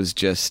 but it was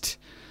just,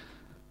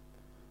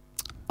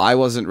 I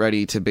wasn't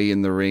ready to be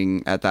in the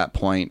ring at that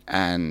point,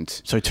 and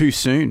so too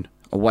soon.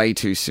 Way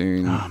too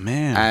soon. Oh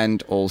man.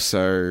 And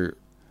also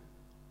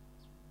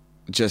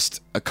just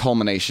a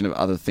culmination of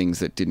other things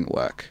that didn't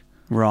work.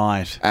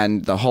 Right.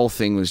 And the whole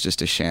thing was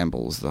just a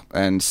shambles.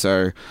 And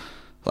so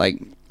I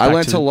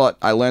learnt a lot.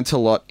 I learnt a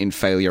lot in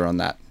failure on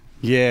that.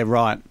 Yeah,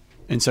 right.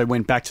 And so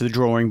went back to the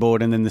drawing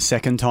board, and then the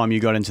second time you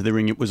got into the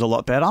ring, it was a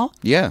lot better?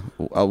 Yeah,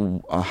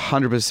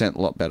 100%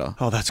 a lot better.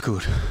 Oh, that's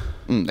good.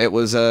 It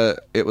was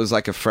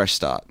like a fresh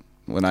start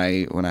when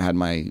I had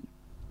my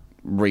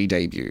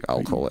re-debut,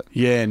 I'll call it.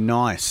 Yeah,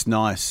 nice.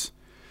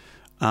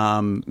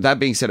 That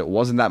being said, it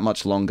wasn't that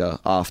much longer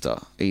after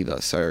either,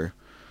 so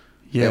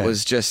yeah. It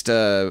was just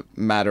a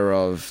matter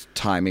of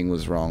timing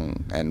was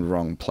wrong and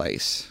wrong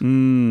place.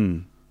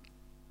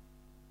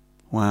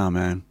 Wow,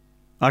 man.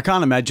 I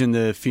can't imagine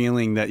the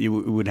feeling that you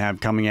would have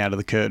coming out of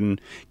the curtain,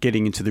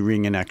 getting into the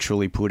ring and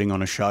actually putting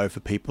on a show for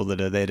people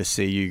that are there to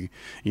see you,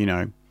 you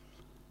know,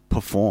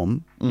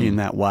 perform in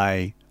that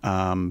way.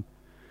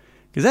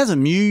 Because as a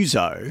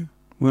muso,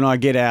 when I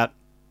get out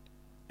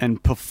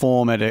and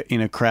perform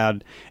in a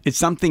crowd,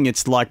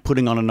 it's like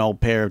putting on an old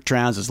pair of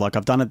trousers. Like,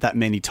 I've done it that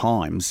many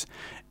times.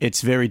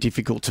 It's very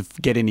difficult to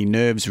get any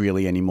nerves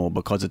really anymore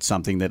because it's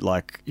something that,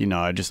 like, you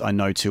know, I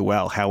know too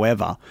well.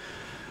 However,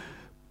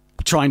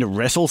 trying to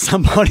wrestle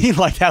somebody,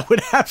 like, that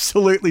would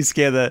absolutely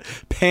scare the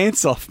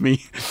pants off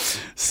me.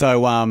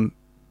 So,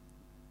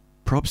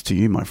 props to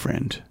you, my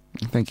friend.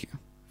 Thank you.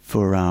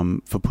 For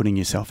putting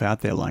yourself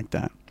out there like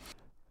that.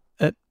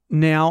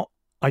 Now,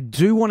 I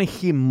do want to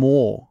hear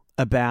more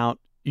about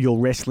your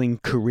wrestling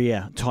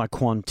career,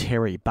 Taekwon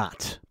Terry.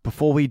 But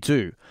before we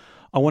do,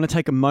 I want to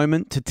take a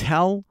moment to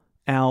tell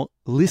our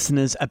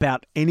listeners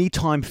about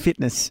Anytime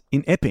Fitness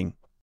in Epping.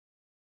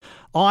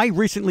 I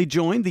recently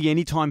joined the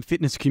Anytime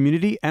Fitness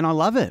community and I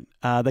love it.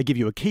 They give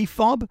you a key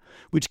fob,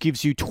 which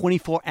gives you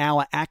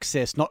 24-hour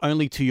access not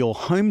only to your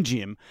home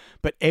gym,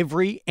 but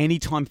every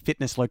Anytime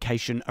Fitness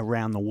location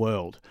around the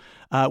world.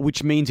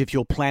 Which means if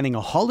you're planning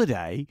a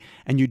holiday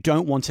and you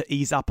don't want to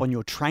ease up on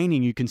your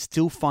training, you can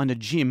still find a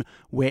gym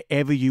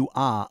wherever you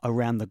are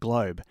around the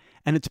globe.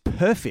 And it's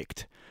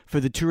perfect for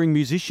the touring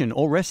musician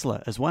or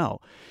wrestler as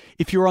well.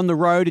 If you're on the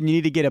road and you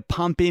need to get a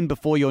pump in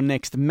before your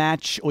next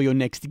match or your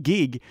next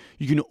gig,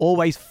 you can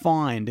always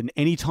find an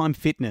Anytime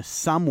Fitness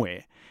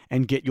somewhere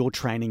and get your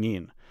training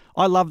in.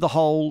 I love the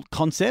whole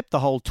concept, the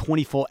whole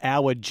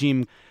 24-hour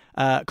gym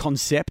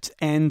concept.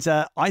 And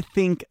I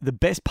think the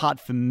best part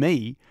for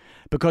me,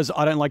 because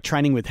I don't like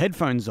training with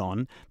headphones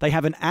on, they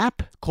have an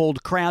app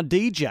called Crowd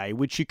DJ,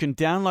 which you can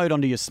download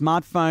onto your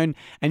smartphone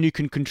and you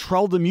can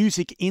control the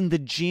music in the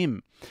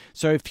gym.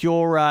 So if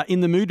you're in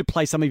the mood to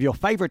play some of your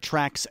favorite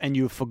tracks and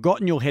you've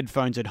forgotten your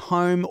headphones at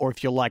home, or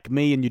if you're like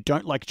me and you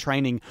don't like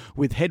training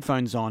with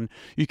headphones on,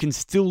 you can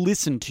still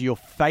listen to your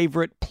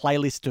favorite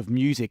playlist of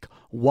music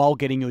while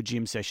getting your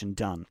gym session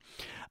done.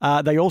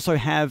 They also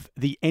have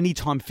the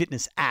Anytime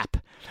Fitness app,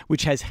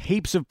 which has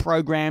heaps of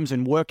programs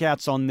and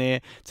workouts on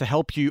there to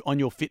help you on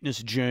your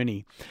fitness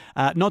journey.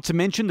 Not to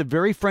mention the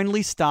very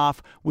friendly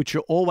staff, which are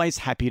always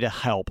happy to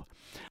help.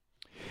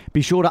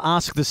 Be sure to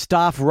ask the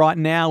staff right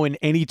now in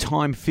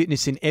Anytime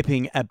Fitness in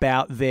Epping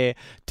about their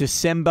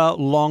December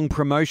long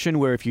promotion,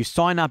 where if you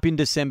sign up in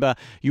December,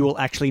 you will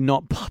actually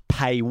not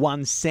pay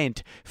 1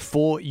 cent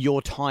for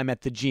your time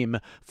at the gym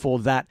for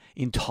that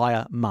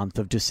entire month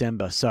of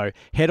December. So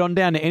head on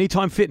down to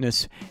Anytime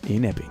Fitness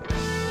in Epping.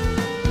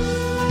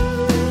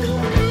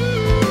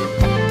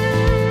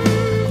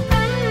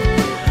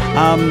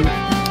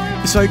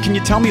 So can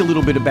you tell me a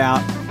little bit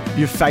about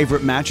your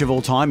favourite match of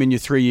all time in your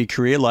 3-year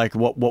career? Like,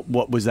 what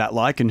was that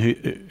like, and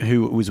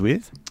who it was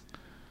with?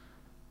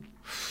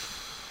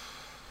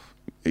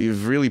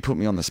 You've really put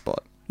me on the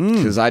spot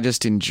because I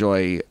just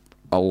enjoy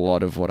a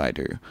lot of what I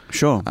do.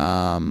 Sure.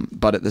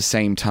 But at the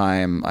same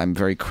time, I'm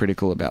very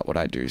critical about what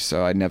I do,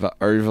 so I never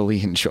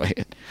overly enjoy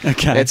it.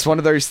 Okay. It's one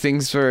of those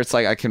things where it's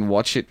like I can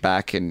watch it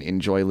back and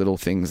enjoy little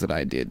things that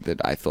I did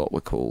that I thought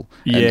were cool,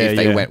 and if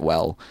they went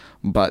well.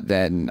 But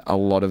then a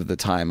lot of the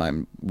time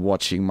I'm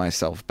watching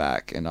myself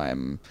back and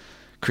I'm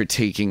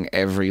critiquing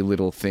every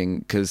little thing,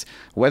 because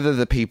whether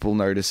the people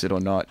notice it or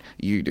not,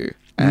 you do.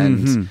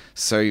 And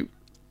so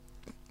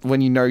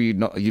when you know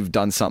you've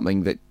done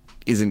something that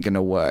isn't going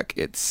to work,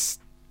 it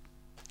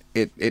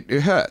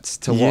hurts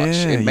to watch.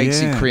 It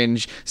makes you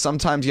cringe.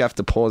 Sometimes you have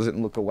to pause it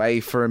and look away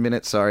for a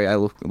minute. Sorry, I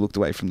looked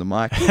away from the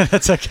mic.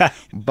 That's okay.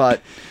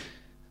 But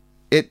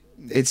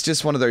it's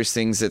just one of those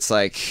things that's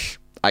like,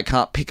 I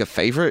can't pick a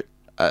favorite.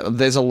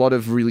 There's a lot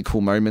of really cool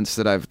moments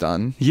that I've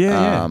done.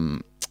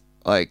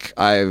 Like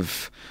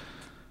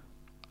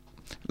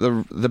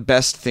the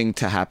best thing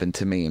to happen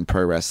to me in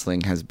pro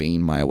wrestling has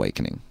been my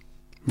awakening.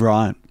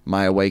 Right.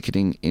 My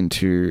awakening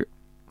into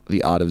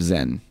the art of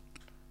Zen.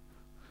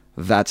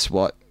 That's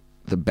what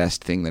the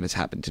best thing that has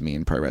happened to me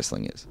in pro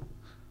wrestling is.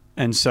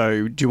 And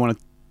so do you want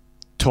to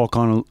talk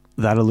on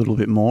that a little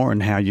bit more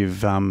and how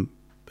you've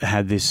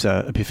had this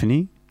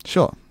epiphany?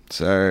 Sure.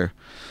 So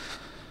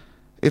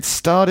it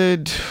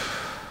started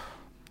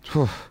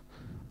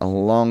a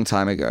long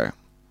time ago.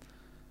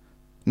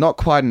 Not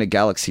quite in a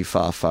galaxy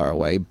far, far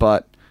away,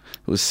 but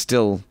it was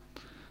still...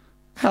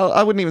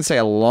 I wouldn't even say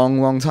a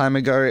long time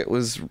ago. It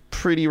was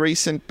pretty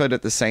recent, but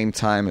at the same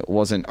time, it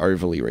wasn't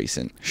overly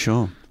recent.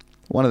 Sure.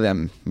 One of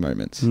them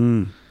moments.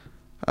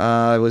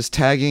 I was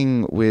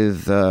tagging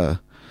with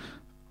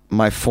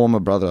my former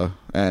brother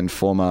and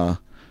former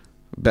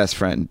best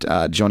friend,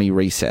 Johnny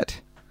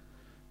Reset,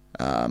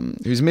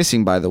 who's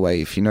missing, by the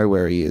way. If you know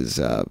where he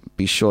is,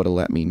 be sure to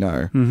let me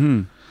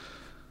know.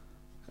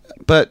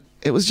 But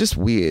it was just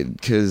weird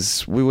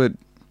because we were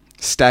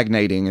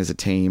stagnating as a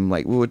team.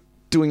 Like, we were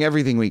doing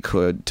everything we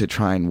could to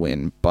try and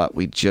win, but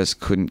we just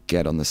couldn't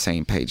get on the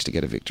same page to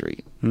get a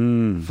victory.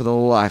 For the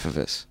life of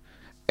us.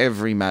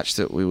 Every match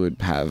that we would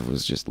have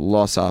was just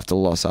loss after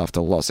loss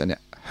after loss, and it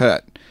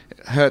hurt. It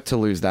hurt to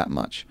lose that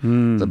much.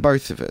 The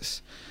both of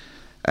us.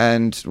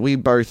 And we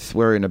both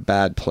were in a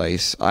bad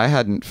place. I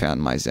hadn't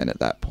found my zen at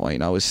that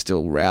point. I was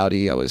still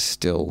rowdy. I was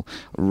still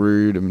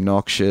rude,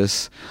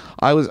 obnoxious.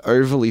 I was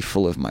overly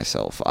full of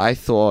myself. I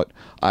thought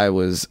I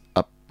was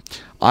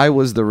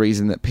the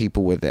reason that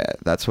people were there.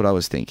 That's what I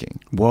was thinking.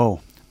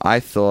 Whoa.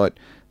 I thought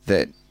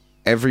that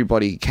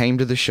everybody came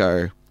to the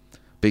show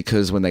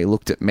because when they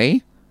looked at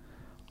me,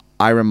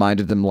 I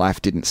reminded them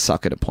life didn't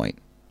suck at a point.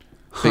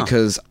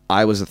 Because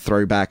I was a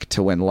throwback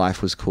to when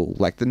life was cool,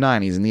 like the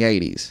 90s and the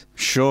 80s.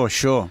 Sure.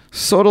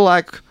 Sort of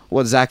like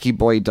what Zachy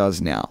Boy does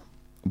now.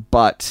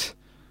 But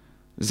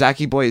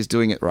Zachy Boy is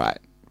doing it right,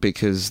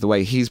 because the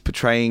way he's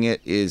portraying it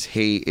is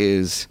he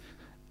is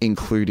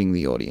including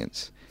the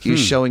audience. He's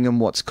showing them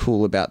what's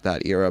cool about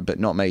that era, but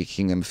not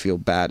making them feel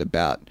bad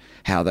about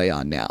how they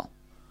are now,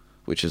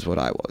 which is what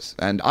I was.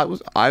 And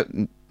I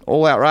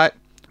all outright,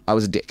 I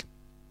was a dick.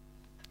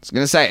 I was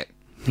going to say it.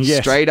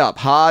 Yes. Straight up,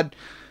 hard.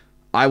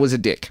 I was a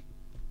dick.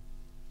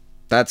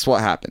 That's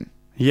what happened.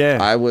 Yeah.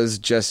 I was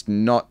just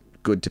not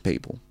good to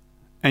people.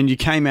 And you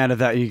came out of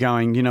that, you're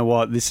going, you know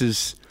what, this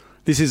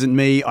isn't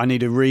me. I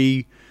need to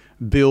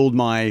rebuild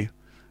my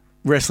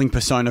wrestling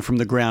persona from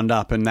the ground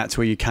up, and that's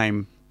where you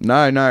came. No.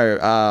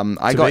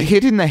 I got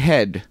hit in the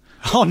head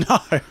Oh,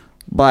 no.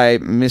 by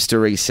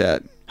Mr.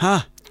 Reset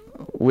Huh?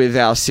 with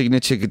our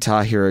signature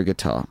Guitar Hero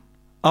guitar.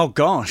 Oh,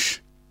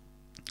 gosh.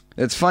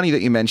 It's funny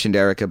that you mentioned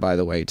Erica, by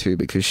the way, too,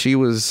 because she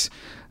was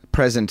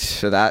present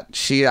for that.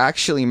 She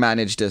actually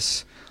managed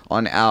us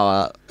on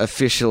our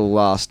official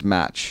last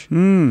match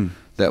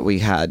that we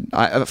had.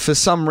 For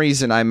some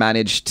reason, I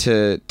managed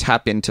to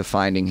tap into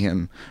finding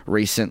him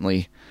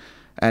recently,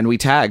 and we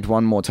tagged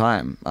one more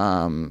time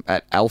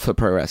at Alpha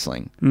Pro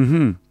Wrestling.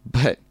 Mm-hmm.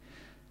 But,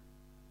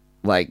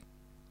 like,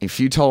 if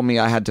you told me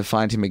I had to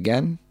find him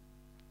again,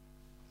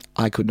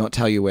 I could not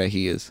tell you where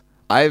he is.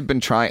 I've been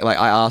trying, like,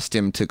 I asked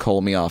him to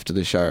call me after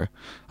the show.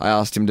 I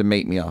asked him to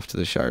meet me after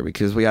the show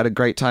because we had a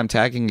great time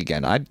tagging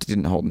again. I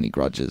didn't hold any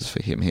grudges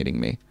for him hitting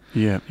me.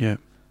 Yeah.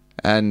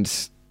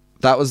 And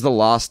that was the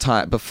last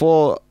time.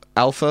 Before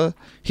Alpha,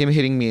 him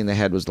hitting me in the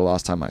head was the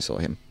last time I saw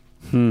him.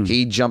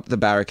 He jumped the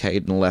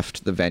barricade and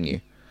left the venue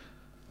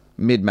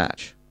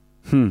mid-match.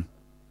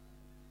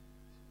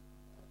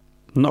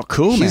 Not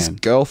cool, His man.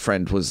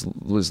 girlfriend was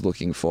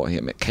looking for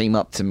him. It came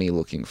up to me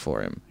looking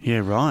for him. Yeah,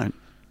 right.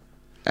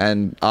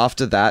 And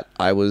after that,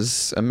 I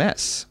was a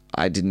mess.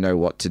 I didn't know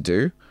what to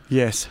do.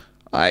 Yes.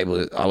 I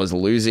was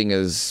losing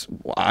as...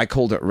 I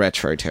called it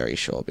retro Terry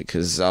Shaw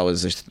because I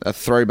was a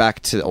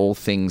throwback to all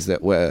things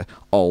that were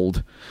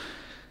old.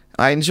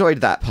 I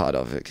enjoyed that part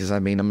of it because, I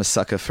mean, I'm a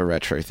sucker for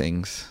retro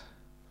things.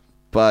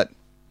 But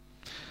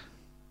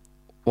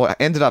what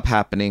ended up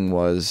happening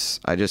was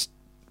I just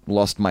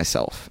lost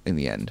myself in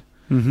the end.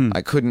 Mm-hmm.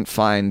 I couldn't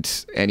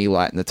find any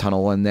light in the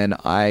tunnel, and then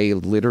I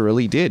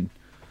literally did.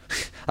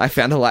 I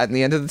found a light in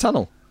the end of the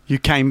tunnel. You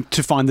came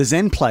to find the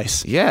Zen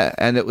place. Yeah,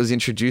 and it was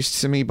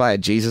introduced to me by a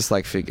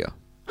Jesus-like figure.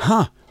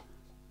 Huh.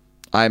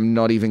 I'm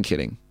not even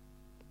kidding.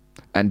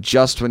 And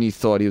just when you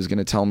thought he was going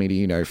to tell me to,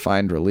 you know,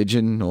 find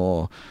religion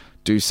or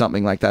do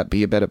something like that,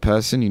 be a better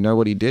person, you know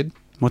what he did?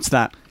 What's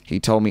that? He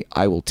told me,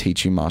 I will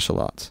teach you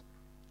martial arts.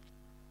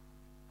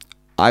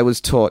 I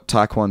was taught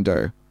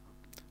Taekwondo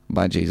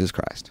by Jesus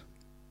Christ,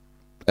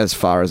 as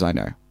far as I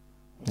know.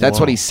 That's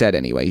Whoa. what he said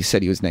anyway. He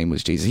said his name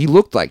was Jesus. He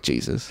looked like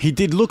Jesus. He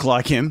did look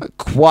like him.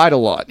 Quite a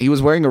lot. He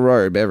was wearing a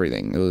robe,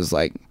 everything. It was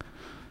like,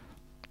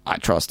 I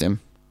trust him.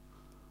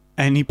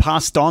 And he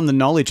passed on the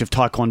knowledge of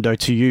Taekwondo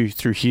to you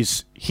through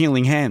his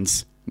healing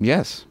hands.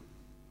 Yes.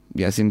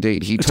 Yes,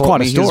 indeed. He It's taught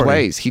quite a me his story.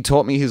 ways. He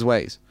taught me his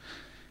ways.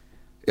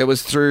 It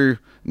was through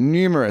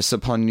numerous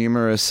upon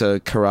numerous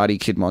Karate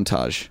Kid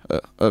montage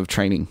of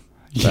training.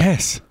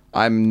 Yes.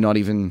 I'm not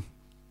even,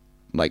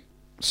 like,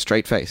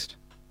 straight-faced.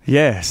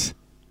 Yes.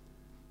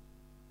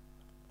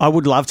 I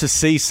would love to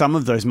see some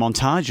of those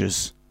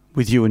montages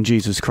with you and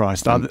Jesus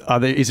Christ.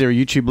 Is there a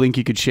YouTube link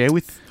you could share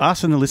with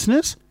us and the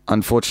listeners?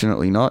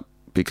 Unfortunately not,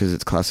 because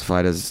it's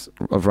classified as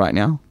of right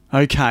now.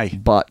 Okay.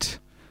 But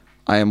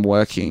I am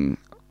working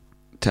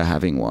to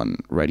having one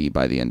ready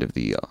by the end of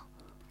the year.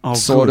 Oh,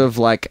 Sort good. of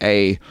like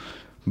a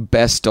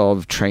best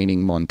of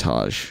training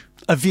montage.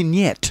 A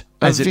vignette,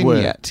 as it were.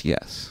 vignette,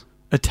 yes.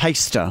 A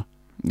taster.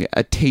 Yeah,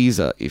 a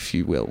teaser, if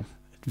you will.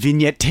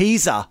 Vignette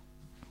teaser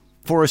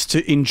for us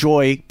to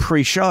enjoy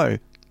pre-show.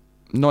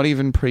 Not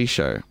even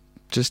pre-show,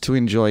 just to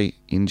enjoy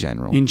in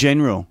general. In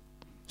general.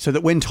 So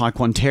that when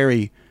Taekwondo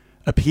Terry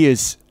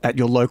appears at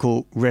your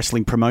local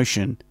wrestling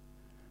promotion,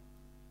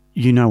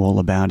 you know all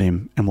about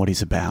him and what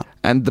he's about.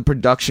 And the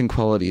production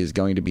quality is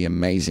going to be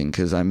amazing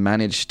because I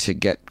managed to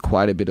get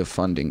quite a bit of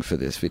funding for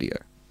this video.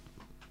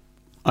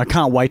 I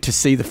can't wait to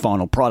see the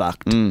final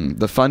product.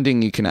 The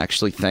funding you can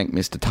actually thank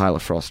Mr. Tyler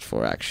Frost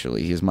for,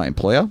 actually. He's my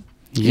employer.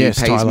 Yes,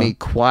 he pays Tyler. me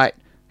quite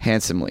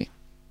handsomely.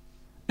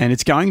 And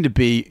it's going to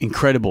be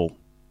incredible.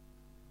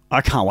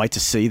 I can't wait to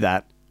see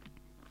that.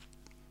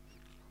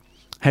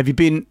 Have you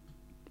been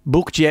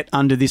booked yet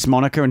under this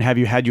moniker, and have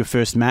you had your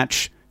first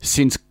match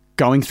since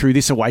going through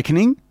this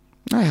awakening?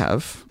 I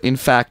have. In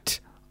fact,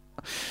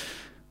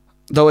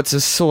 though it's a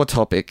sore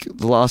topic,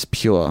 The Last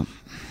Pure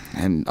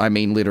and I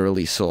mean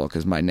literally sore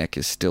because my neck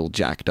is still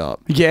jacked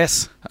up.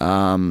 Yes.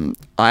 I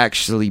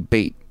actually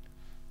beat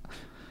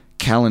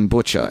Callan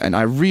Butcher, and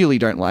I really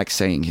don't like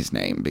saying his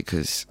name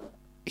because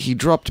he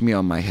dropped me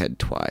on my head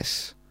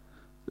twice.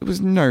 There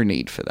was no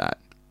need for that.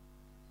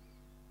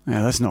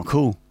 Yeah, that's not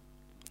cool.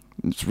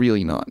 It's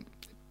really not.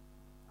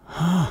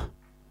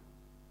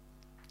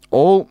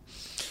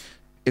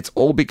 It's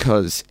all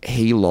because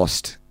he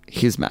lost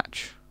his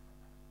match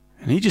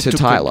And he just to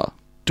Tyler.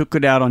 took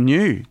it out on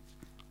you.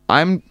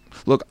 I'll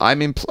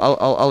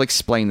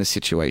explain the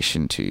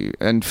situation to you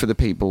and for the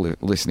people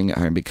listening at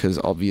home, because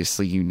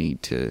obviously you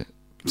need to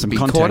Some be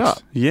context. caught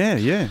up.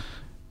 Yeah.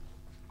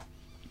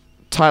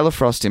 Tyler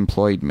Frost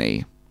employed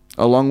me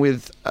along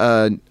with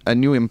a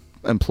new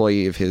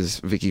employee of his,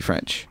 Vicky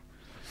French.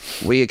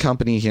 We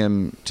accompany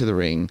him to the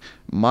ring.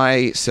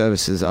 My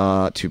services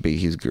are to be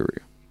his guru.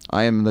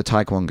 I am the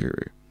Taekwon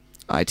guru.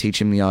 I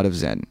teach him the art of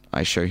Zen.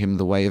 I show him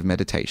the way of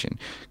meditation.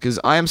 Because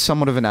I am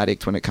somewhat of an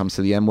addict when it comes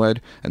to the M word,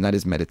 and that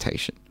is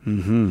meditation.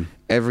 Mm-hmm.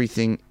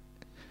 Everything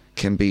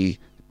can be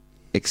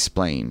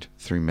explained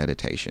through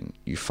meditation.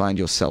 You find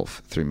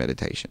yourself through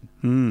meditation.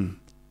 Mm.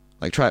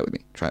 Like, try it with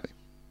me. Try it with me.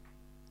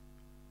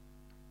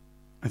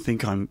 I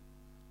think I'm...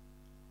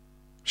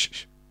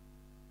 Shh.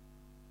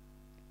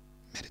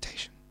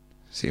 Meditation.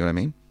 See what I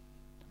mean?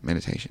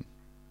 Meditation.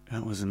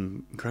 That was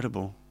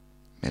incredible.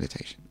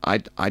 Meditation.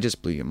 I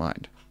just blew your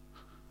mind.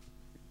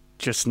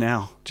 Just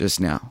now. Just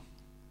now.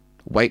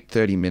 Wait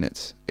 30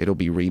 minutes. It'll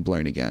be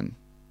reblown again.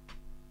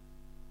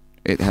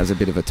 It has a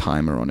bit of a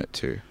timer on it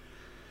too.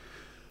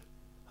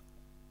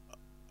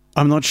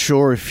 I'm not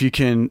sure if you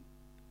can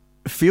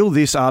feel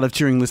this, Art of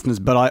Touring listeners,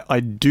 but I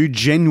do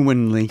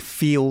genuinely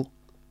feel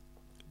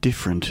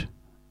different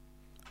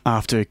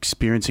after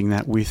experiencing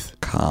that with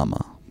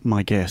Karma.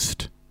 my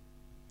guest,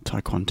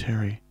 Taekwon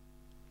Terry.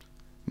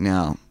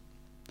 Now,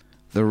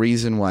 the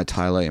reason why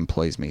Tyler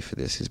employs me for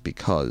this is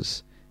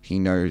because he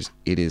knows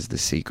it is the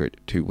secret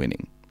to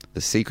winning.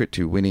 The secret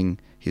to winning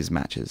his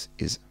matches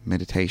is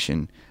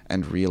meditation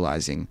and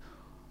realizing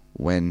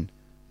when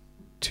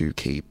to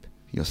keep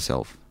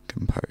yourself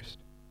composed.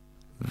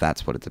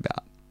 That's what it's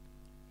about.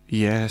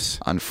 Yes.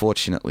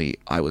 Unfortunately,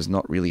 I was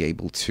not really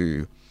able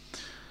to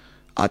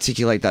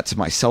articulate that to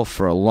myself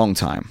for a long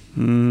time.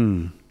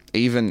 Mm.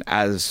 Even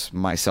as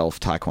myself,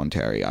 Taekwon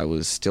Terry, I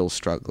was still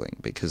struggling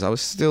because I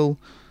was still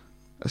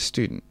a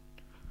student.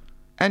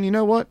 And you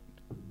know what?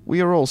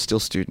 We are all still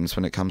students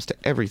when it comes to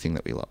everything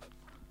that we love.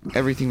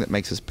 Everything that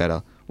makes us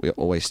better, we are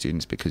always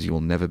students because you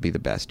will never be the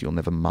best. You'll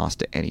never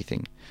master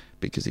anything.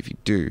 Because if you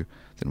do,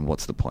 then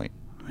what's the point?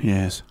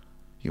 Yes.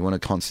 You want to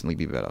constantly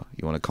be better.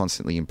 You want to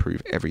constantly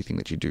improve everything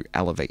that you do.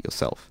 Elevate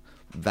yourself.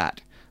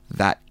 That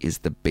is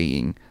the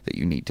being that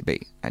you need to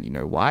be. And you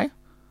know why?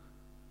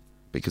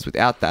 Because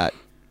without that,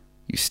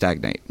 you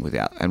stagnate.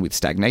 And with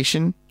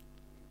stagnation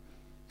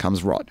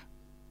comes rot.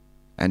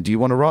 And do you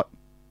want to rot?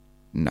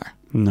 No.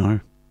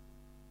 No.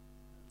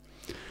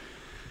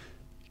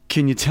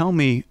 Can you tell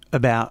me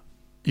about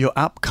your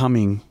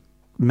upcoming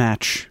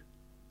match,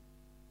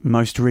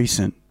 most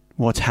recent?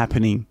 What's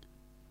happening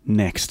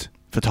next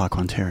for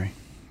Taekwon Terry?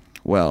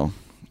 Well,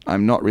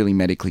 I'm not really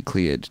medically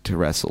cleared to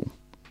wrestle.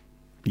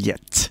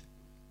 Yet.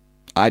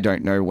 I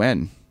don't know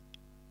when.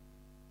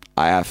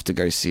 I have to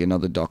go see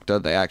another doctor.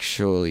 They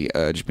actually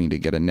urged me to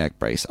get a neck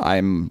brace.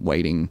 I'm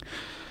waiting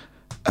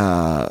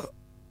on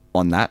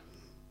that.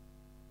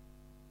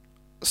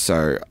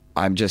 So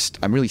I'm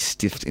really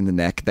stiff in the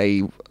neck.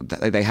 They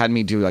had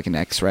me do like an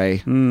X-ray.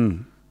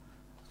 Mm.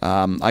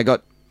 I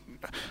got,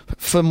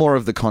 for more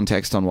of the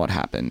context on what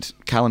happened,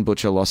 Callan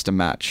Butcher lost a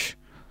match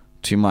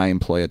to my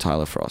employer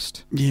Tyler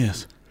Frost.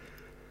 Yes.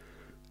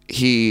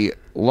 He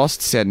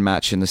lost said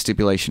match, and the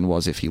stipulation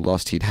was if he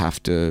lost, he'd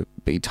have to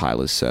be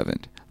Tyler's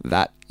servant.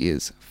 That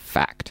is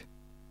fact.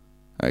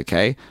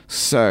 Okay?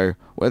 So,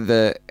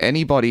 whether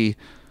anybody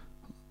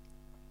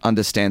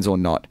understands or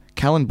not,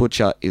 Callan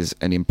Butcher is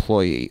an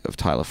employee of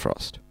Tyler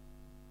Frost.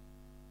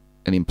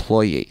 An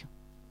employee.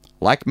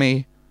 Like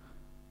me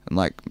and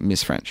like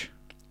Miss French.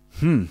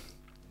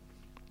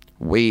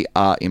 We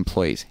are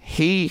employees.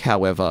 He,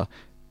 however,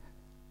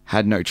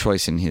 had no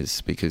choice in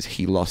his because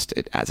he lost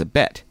it as a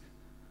bet.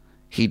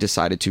 He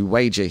decided to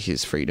wager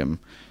his freedom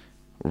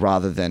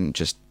rather than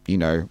just,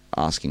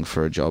 asking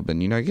for a job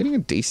and, getting a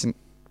decent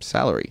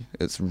salary.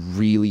 It's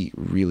really,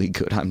 really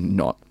good. I'm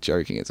not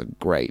joking. It's a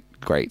great,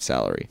 great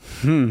salary.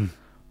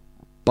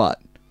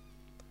 But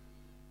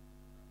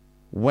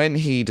when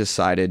he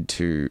decided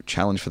to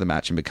challenge for the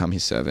match and become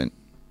his servant,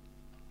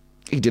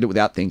 he did it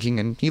without thinking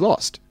and he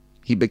lost.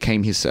 He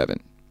became his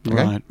servant.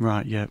 Okay?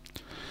 Right, yeah.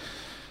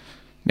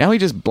 Now he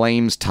just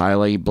blames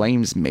Tyler, he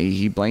blames me,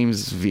 he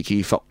blames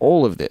Vicky for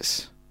all of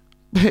this.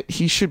 But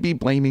he should be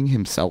blaming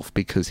himself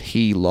because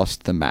he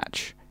lost the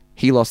match.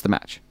 He lost the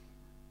match.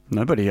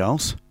 Nobody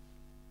else.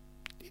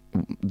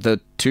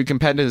 The two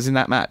competitors in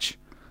that match,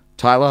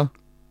 Tyler,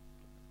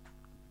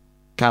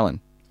 Callan.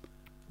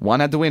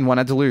 One had to win, one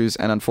had to lose,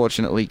 and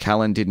unfortunately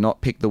Callan did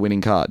not pick the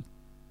winning card.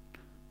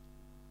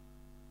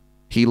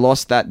 He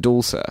lost that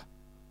duel, sir.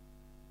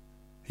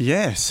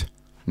 Yes.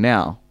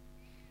 Now,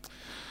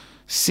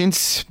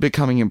 Since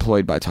becoming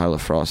employed by Tyler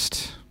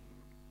Frost,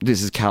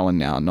 this is Callan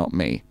now, not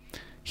me,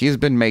 he has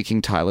been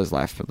making Tyler's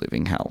life a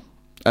living hell,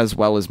 as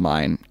well as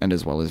mine and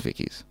as well as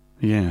Vicky's.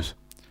 Yes.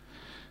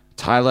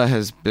 Tyler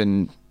has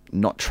been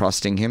not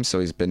trusting him,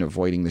 so he's been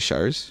avoiding the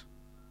shows.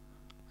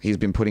 He's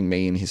been putting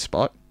me in his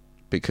spot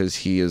because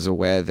he is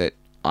aware that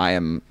I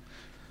am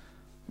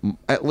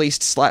at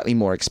least slightly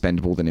more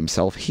expendable than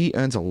himself. He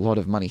earns a lot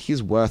of money.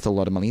 He's worth a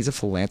lot of money. He's a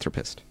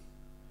philanthropist.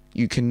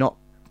 You cannot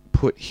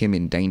put him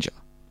in danger.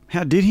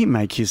 How did he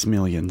make his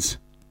millions?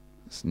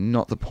 It's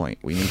not the point.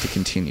 We need to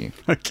continue.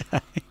 Okay.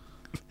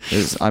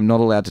 I'm not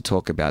allowed to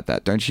talk about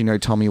that. Don't you know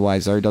Tommy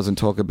Wiseau doesn't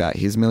talk about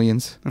his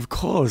millions? Of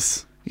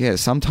course. Yeah,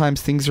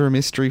 sometimes things are a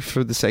mystery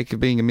for the sake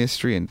of being a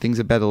mystery, and things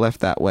are better left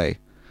that way.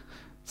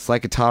 It's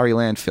like Atari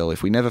landfill.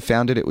 If we never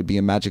found it, it would be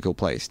a magical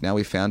place. Now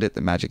we found it,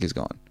 the magic is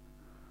gone.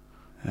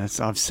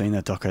 I've seen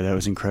that doco. That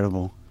was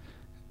incredible.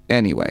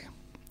 Anyway,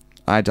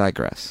 I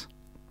digress.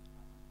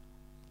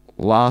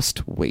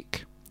 Last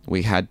week,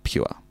 we had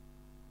Pure.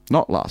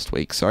 Not last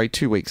week, sorry,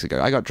 2 weeks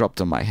ago. I got dropped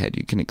on my head.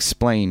 You can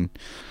explain.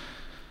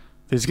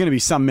 There's going to be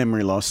some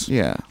memory loss.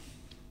 Yeah.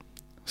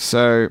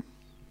 So,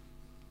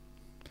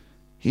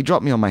 he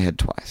dropped me on my head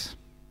twice.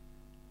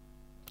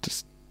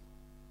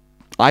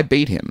 I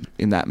beat him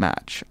in that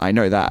match. I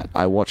know that.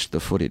 I watched the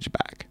footage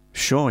back.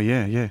 Sure,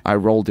 yeah. I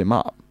rolled him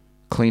up.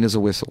 Clean as a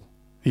whistle.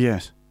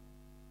 Yes.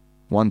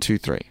 1, 2,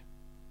 3.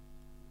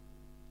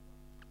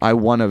 I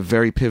won a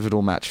very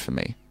pivotal match for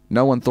me.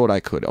 No one thought I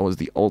could. I was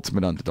the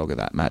ultimate underdog of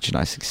that match, and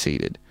I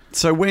succeeded.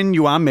 So when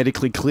you are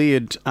medically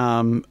cleared,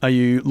 are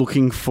you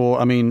looking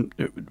for... I mean,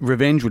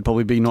 revenge would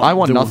probably be not... I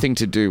want nothing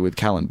to do with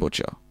Callan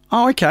Butcher.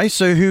 Oh, okay.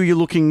 So who are you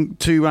looking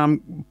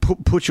to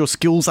put your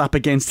skills up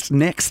against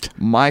next?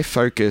 My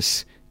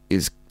focus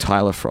is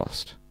Tyler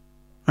Frost.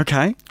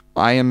 Okay.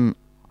 I am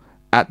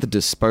at the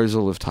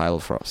disposal of Tyler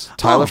Frost.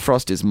 Tyler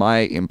Frost is my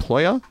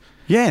employer.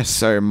 Yes.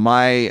 So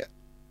my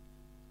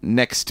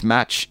next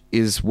match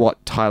is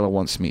what Tyler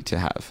wants me to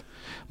have.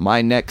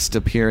 My next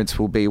appearance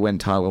will be when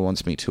Tyler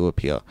wants me to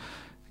appear.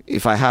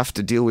 If I have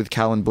to deal with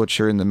Callan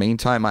Butcher in the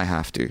meantime, I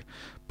have to.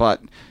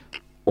 But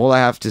all I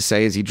have to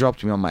say is he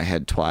dropped me on my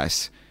head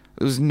twice.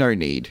 There was no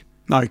need.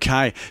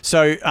 Okay.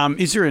 So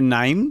is there a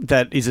name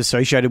that is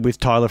associated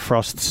with Tyler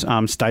Frost's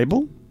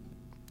stable?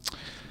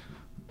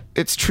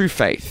 It's True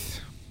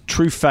Faith.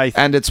 True Faith.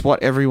 And it's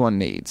what everyone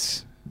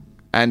needs.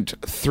 And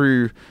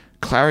through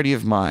clarity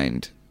of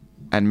mind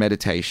and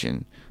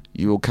meditation,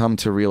 you will come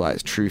to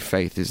realize true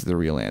faith is the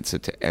real answer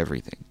to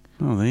everything.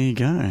 Oh, there you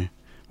go.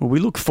 Well, we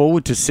look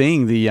forward to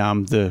seeing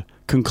the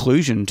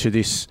conclusion to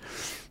this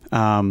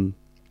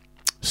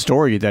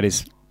story that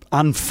is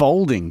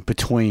unfolding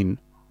between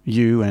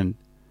you and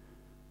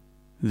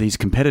these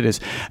competitors.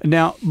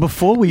 Now,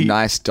 before we...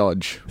 Nice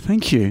dodge.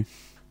 Thank you.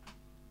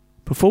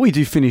 Before we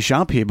do finish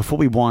up here, before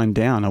we wind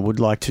down, I would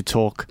like to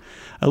talk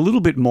a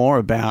little bit more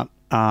about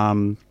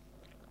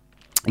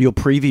your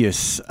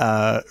previous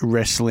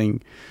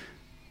wrestling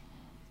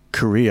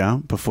career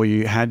before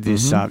you had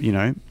this,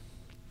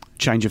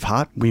 change of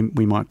heart, we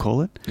might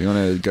call it. You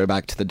want to go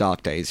back to the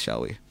dark days,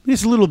 shall we?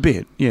 Yes, a little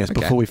bit. Yes, Okay.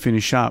 before we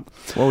finish up.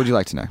 What would you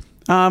like to know?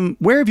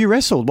 Where have you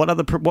wrestled?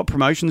 What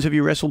promotions have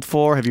you wrestled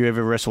for? Have you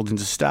ever wrestled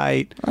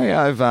interstate? Oh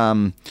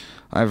yeah,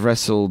 I've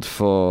wrestled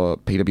for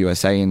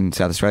PWSA in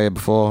South Australia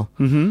before.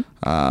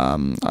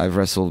 Mm-hmm. I've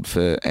wrestled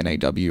for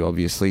NAW,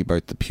 obviously,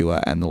 both the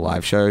pure and the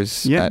live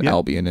shows at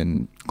Albion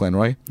and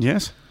Glenroy.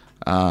 Yes.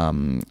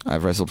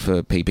 I've wrestled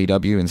for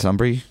PPW in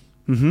Sunbury.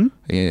 Mm-hmm.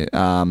 Yeah,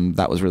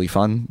 that was really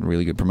fun,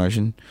 really good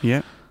promotion.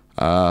 Yeah.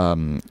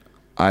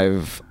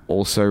 I've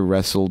also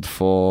wrestled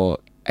for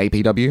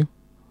APW,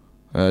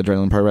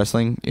 Adrenaline Pro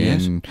Wrestling,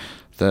 in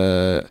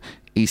the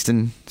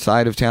eastern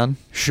side of town.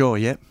 Sure,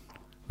 yep.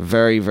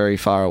 Very, very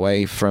far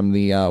away from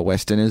the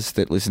Westerners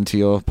that listen to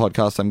your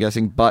podcast, I'm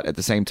guessing. But at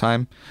the same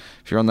time,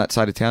 if you're on that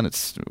side of town,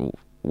 it's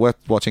worth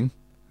watching.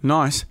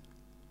 Nice.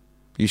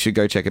 You should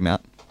go check them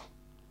out.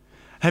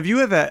 Have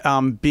you ever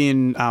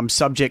been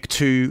subject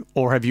to,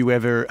 or have you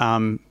ever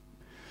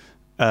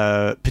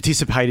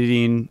participated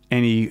in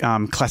any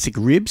classic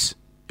ribs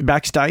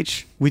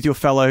backstage with your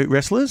fellow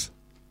wrestlers?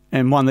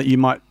 And one that you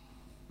might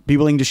be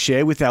willing to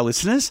share with our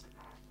listeners?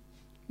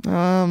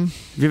 Have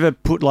you ever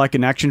put like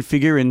an action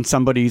figure in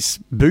somebody's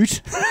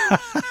boot?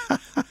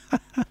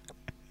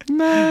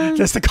 No.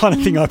 That's the kind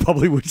of thing I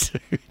probably would do.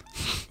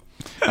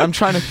 I'm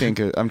trying to think.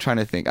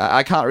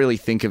 I can't really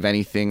think of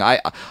anything.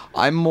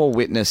 I'm more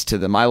witness to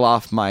them. I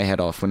laugh my head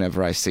off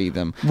whenever I see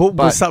them. What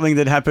was something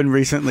that happened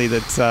recently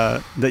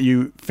that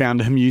you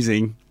found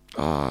amusing?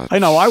 I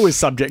know I was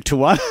subject to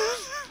one.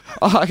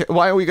 Okay,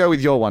 why don't we go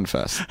with your one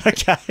first?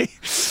 Okay.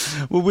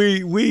 Well,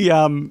 we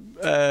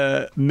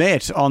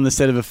met on the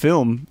set of a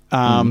film,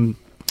 and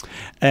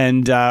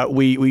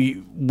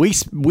we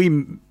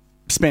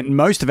spent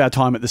most of our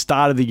time at the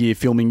start of the year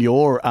filming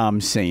your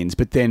scenes,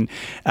 but then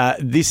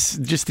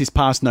this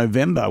past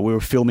November we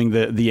were filming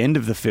the end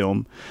of the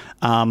film,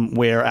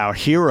 where our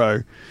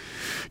hero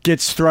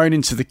gets thrown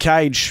into the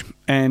cage,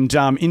 and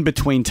in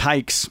between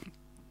takes,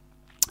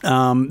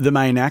 the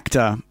main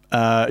actor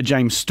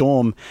James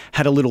Storm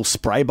had a little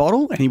spray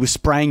bottle, and he was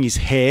spraying his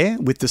hair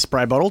with the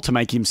spray bottle to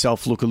make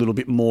himself look a little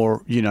bit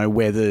more,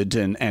 weathered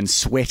and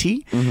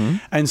sweaty.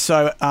 And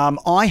so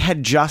I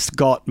had just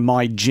got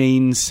my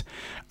jeans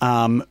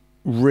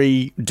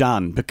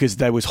redone because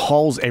there was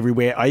holes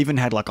everywhere. I even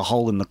had like a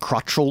hole in the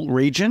crotchal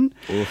region.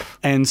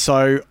 And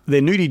so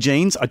they're nudie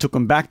jeans. I took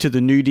them back to the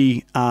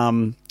nudie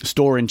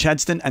store in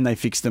Chadstone, and they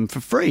fixed them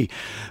for free.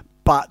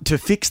 But to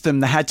fix them,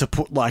 they had to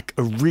put like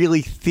a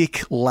really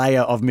thick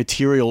layer of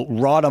material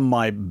right on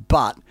my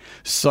butt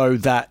so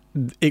that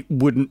it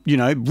wouldn't,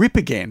 rip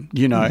again,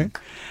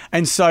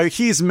 And so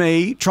here's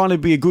me trying to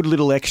be a good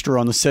little extra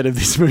on the set of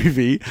this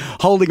movie,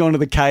 holding onto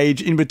the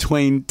cage in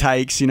between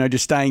takes,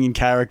 just staying in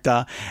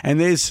character. And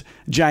there's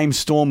James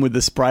Storm with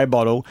the spray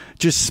bottle,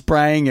 just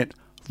spraying it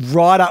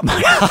right up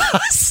my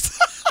ass.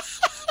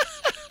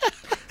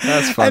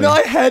 That's funny. And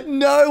I had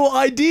no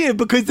idea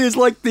because there's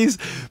like this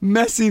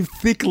massive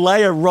thick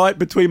layer right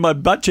between my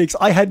butt cheeks.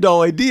 I had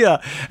no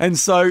idea. And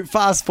so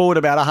fast forward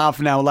about a half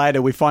an hour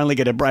later, we finally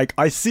get a break.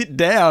 I sit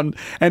down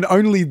and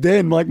only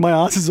then, like, my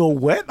ass is all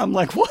wet. I'm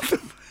like, what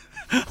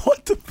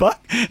the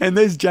fuck? And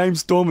there's James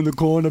Storm in the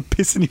corner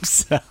pissing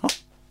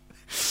himself.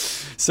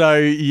 So,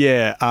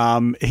 yeah,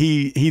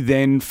 he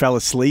then fell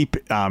asleep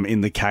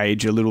in the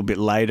cage a little bit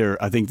later,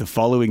 I think the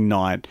following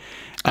night.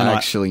 And I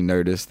actually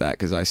noticed that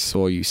because I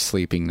saw you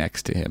sleeping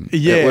next to him.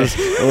 Yeah.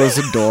 It was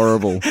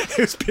adorable. It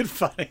was a bit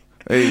funny.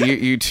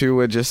 You two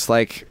were just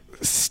like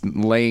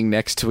laying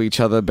next to each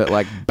other, but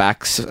like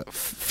backs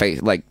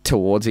like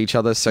towards each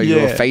other, so you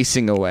were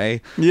facing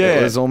away. Yeah.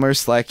 It was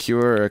almost like you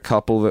were a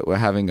couple that were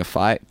having a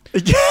fight.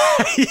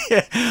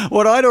 Yeah.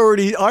 Well, I'd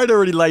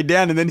already laid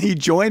down, and then he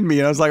joined me,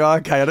 and I was like,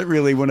 okay, I don't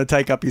really want to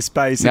take up your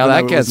space. Now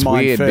that even though it was gets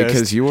mine weird first.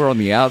 because you were on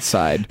the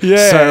outside.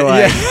 Yeah, So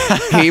like,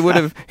 yeah. he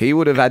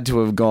would have had to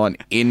have gone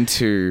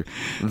into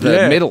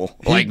the middle,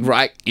 like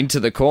right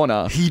into the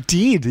corner. He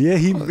did. Yeah,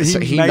 he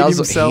made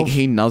himself.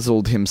 He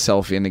nuzzled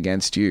himself in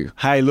against you.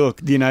 Hey,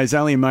 look, it's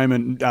only a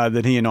moment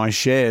that he and I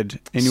shared.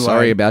 Anyway,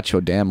 Sorry about your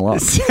damn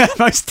luck.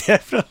 Most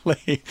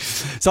definitely.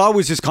 So I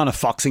was just kind of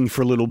foxing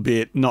for a little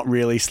bit, not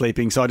really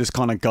sleeping. So I just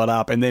kind of got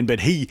up, and then, but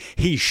he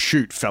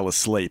fell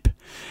asleep,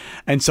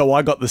 and so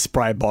I got the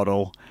spray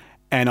bottle,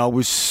 and I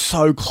was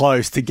so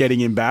close to getting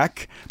him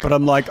back, but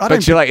I'm like,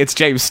 But you're like, it's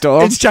James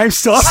Storm. It's James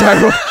Storm.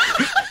 So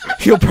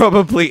he'll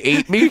probably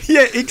eat me.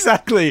 Yeah,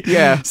 exactly.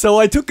 Yeah. So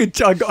I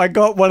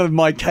got one of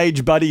my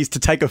cage buddies to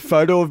take a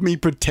photo of me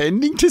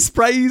pretending to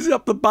spray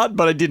up the butt,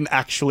 but I didn't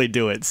actually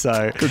do it.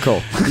 So Good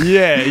call.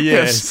 Yeah,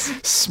 yes.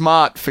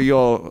 Smart for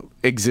your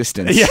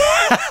existence.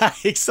 Yeah,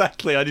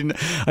 exactly. I didn't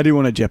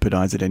want to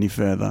jeopardize it any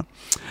further.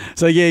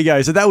 So yeah, you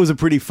go. So that was a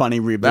pretty funny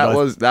rib.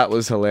 That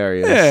was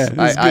hilarious. Yeah, it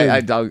was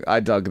good. I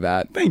dug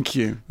that. Thank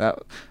you.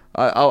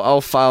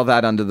 I'll file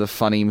that under the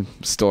funny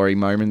story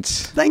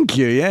moments. Thank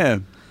you. Yeah.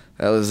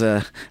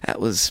 That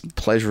was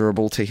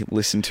pleasurable to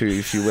listen to,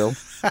 if you will.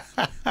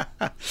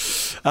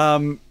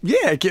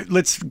 Yeah.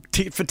 Let's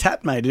tit for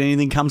tat, mate.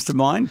 Anything comes to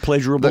mind?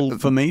 Pleasurable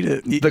for me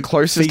to the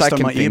closest feast I on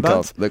can my think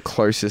earbuds? of. The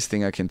closest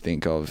thing I can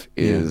think of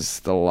is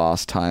the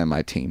last time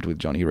I teamed with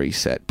Johnny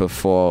Reset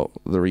before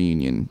the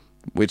reunion,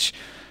 which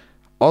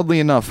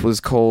oddly enough was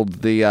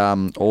called the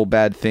All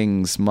Bad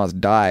Things Must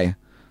Die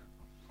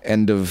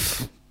End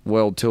of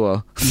World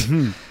Tour.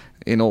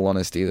 In all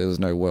honesty, there was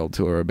no world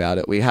tour about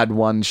it. We had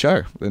one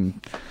show,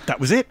 and That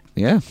was it.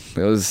 yeah,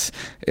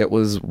 it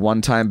was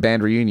one time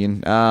band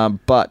reunion.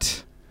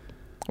 But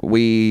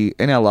we,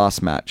 in our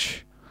last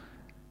match,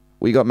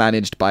 we got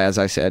managed by, as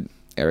I said,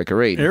 Erica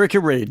Reed. Erica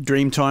Reed,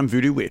 Dreamtime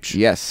Voodoo Witch.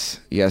 Yes,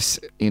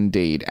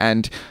 indeed.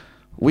 And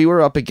we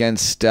were up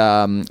against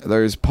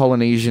those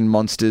Polynesian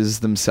monsters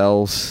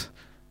themselves,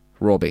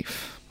 Raw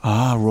Beef.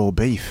 Ah, Raw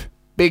Beef.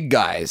 Big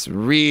guys,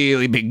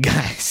 really big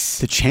guys.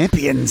 The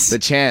champions. The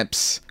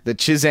champs, the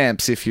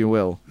Chizamps, if you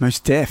will.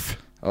 Most deaf.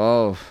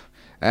 Oh,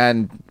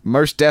 and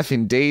most deaf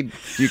indeed.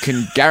 You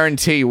can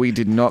guarantee we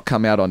did not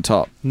come out on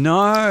top.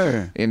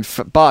 No.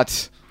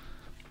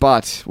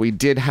 But we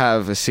did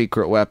have a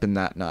secret weapon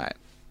that night.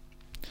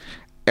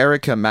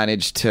 Erica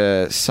managed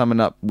to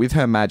summon up with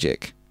her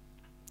magic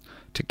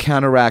to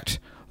counteract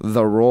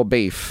the raw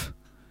beef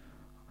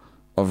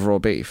of Raw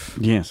Beef.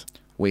 Yes.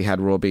 We had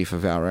raw beef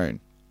of our own.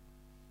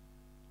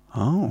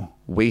 Oh.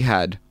 We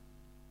had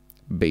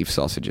beef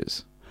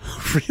sausages.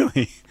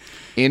 Really?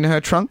 In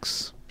her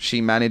trunks, she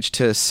managed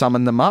to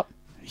summon them up.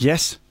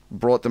 Yes.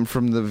 Brought them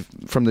from the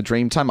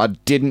Dreamtime. I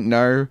didn't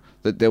know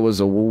that there was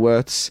a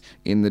Woolworths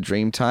in the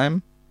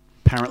Dreamtime.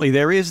 Apparently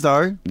there is,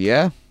 though.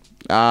 Yeah.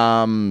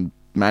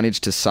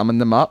 Managed to summon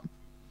them up.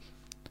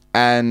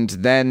 And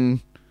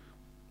then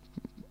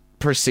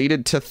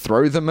proceeded to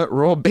throw them at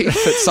Raw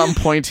Beef at some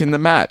point in the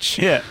match.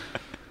 Yeah.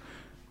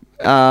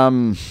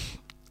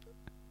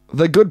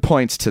 The good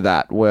points to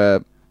that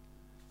were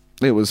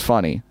it was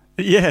funny.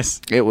 Yes.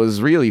 It was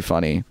really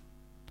funny.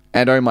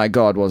 And oh my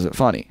God, was it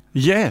funny.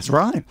 Yes,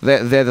 right.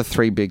 They're the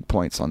three big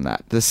points on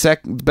that.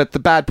 But the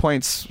bad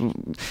points,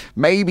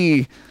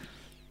 maybe,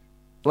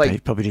 like... They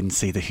probably didn't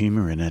see the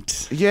humour in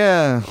it.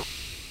 Yeah.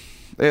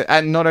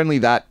 And not only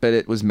that, but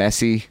it was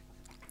messy.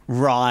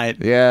 Right.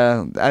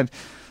 Yeah, and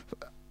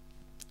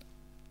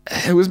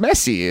it was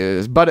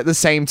messy, but at the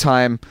same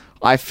time,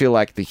 I feel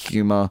like the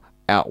humor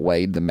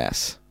outweighed the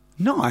mess.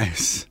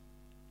 Nice.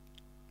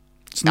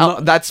 It's Now,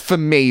 not, that's for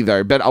me,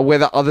 though, but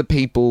whether other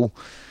people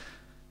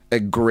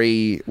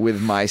agree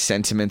with my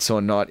sentiments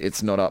or not,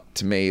 it's not up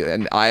to me.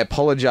 And I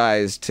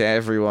apologize to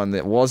everyone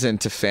that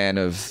wasn't a fan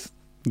of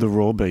the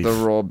raw beef. the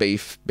raw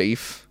beef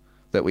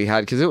that we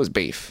had, because it was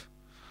beef.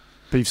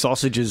 Beef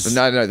sausages.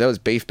 No, there was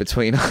beef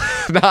between.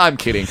 No, I'm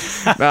kidding.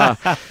 Nah.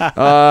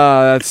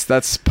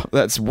 That's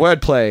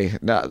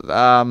wordplay.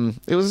 No,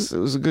 it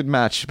was a good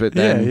match, but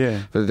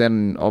then but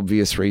then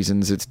obvious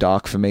reasons it's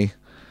dark for me.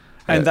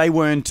 And they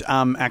weren't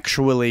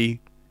actually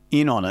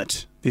in on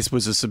it. This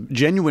was a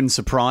genuine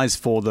surprise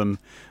for them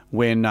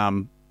when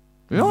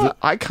You know what?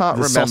 I can't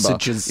the remember.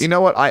 sausages. You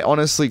know what? I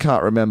honestly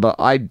can't remember.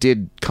 I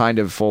did kind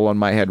of fall on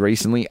my head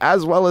recently,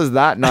 as well as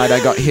that night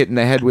I got hit in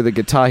the head with a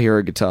Guitar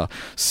Hero guitar.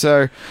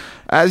 So,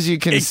 as you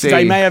can see,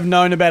 they may have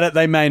known about it,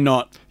 they may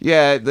not.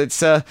 yeah, let's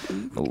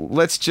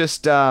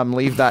just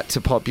leave that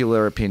to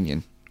popular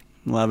opinion.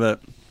 Love it.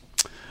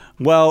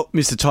 Well,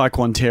 Mr.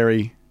 Taekwon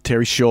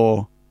Terry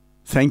Shaw,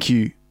 thank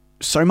you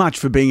so much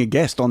for being a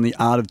guest on The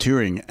Art of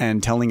Touring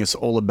and telling us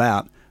all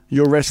about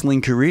your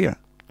wrestling career.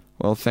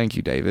 Well, thank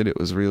you, David. It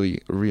was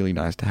really, really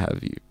nice to have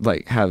you,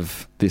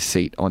 have this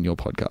seat on your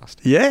podcast.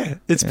 Yeah,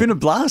 it's been a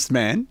blast,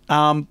 man.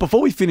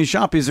 Before we finish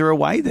up, is there a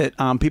way that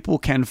people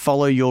can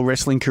follow your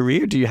wrestling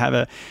career? Do you have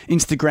a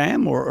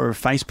Instagram or a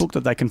Facebook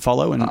that they can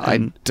follow?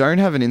 I don't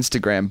have an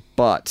Instagram,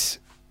 but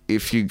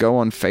if you go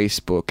on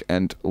Facebook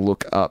and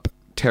look up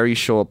Terry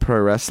Shaw Pro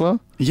Wrestler,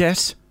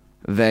 Yes.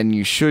 then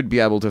you should be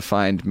able to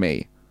find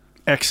me.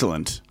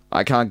 Excellent.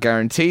 I can't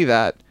guarantee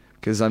that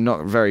because I'm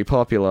not very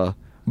popular,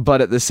 but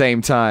at the same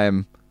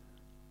time,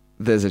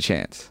 there's a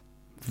chance.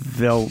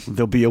 There'll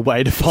be a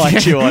way to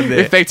find you on there.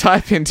 If they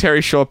type in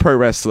Terry Shaw Pro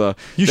Wrestler,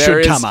 You there should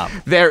is- come up.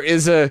 There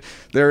is a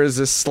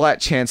slight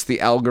chance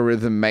the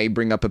algorithm may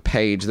bring up a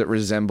page that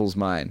resembles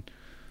mine.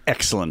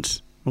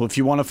 Excellent. Well, if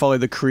you want to follow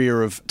the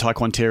career of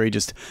Taekwon Terry,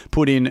 just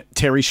put in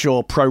Terry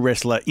Shaw Pro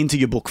Wrestler into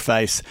your book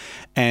face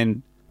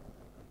and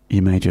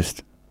you may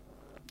just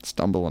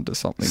Stumble onto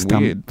something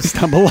weird.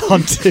 stumble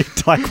onto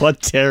Taekwon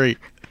Terry.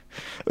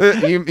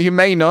 You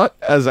may not,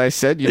 as I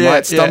said. You Yeah,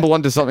 might stumble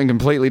onto something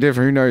completely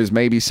different. Who knows?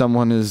 Maybe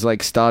someone has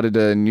started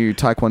a new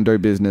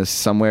Taekwondo business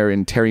somewhere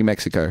in Terry,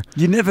 Mexico.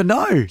 You never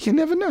know. You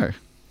never know.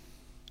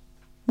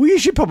 Well, you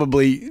should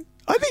probably...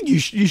 I think you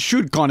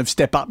should kind of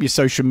step up your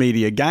social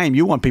media game.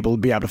 You want people to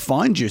be able to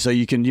find you so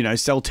you can,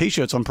 sell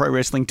T-shirts on Pro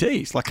Wrestling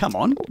Tees. Come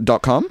on.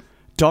 .com?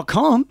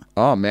 .com.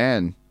 Oh,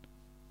 man.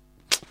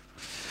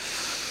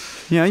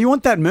 You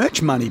want that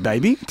merch money,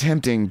 baby.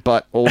 Tempting,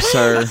 but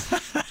also,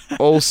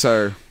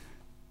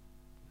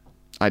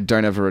 I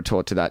don't have a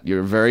retort to that.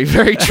 You're very,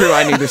 very true.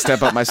 I need to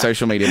step up my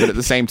social media, but at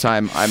the same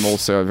time, I'm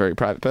also a very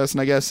private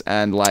person, I guess,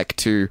 and like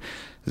to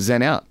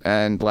zen out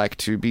and like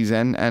to be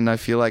zen. And I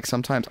feel like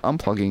sometimes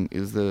unplugging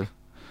is the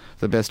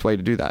best way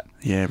to do that.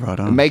 Yeah, right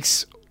on. It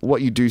makes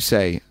what you do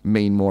say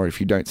mean more if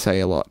you don't say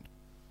a lot.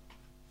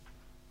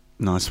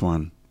 Nice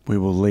one. We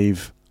will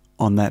leave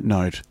on that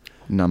note.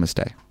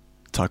 Namaste.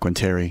 Taekwon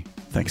Terry,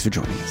 thanks for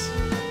joining us.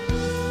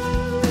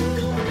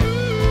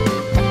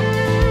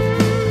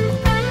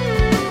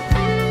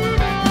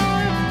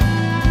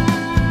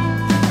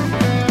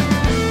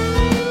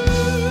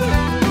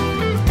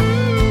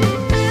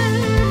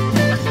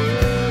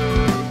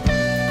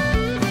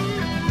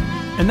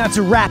 And that's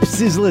a wrap,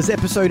 Sizzlers,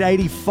 episode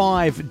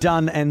 85,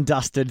 done and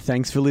dusted.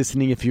 Thanks for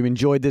listening. If you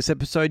enjoyed this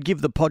episode,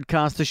 give the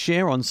podcast a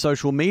share on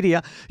social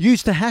media.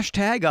 Use the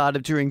hashtag Art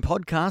of Touring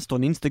Podcast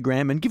on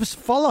Instagram and give us a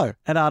follow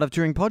at Art of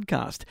Touring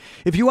Podcast.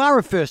 If you are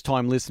a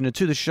first-time listener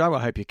to the show, I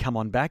hope you come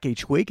on back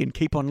each week and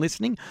keep on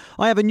listening.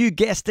 I have a new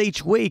guest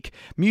each week,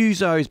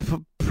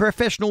 musos,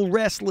 professional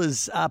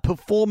wrestlers,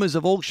 performers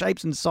of all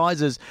shapes and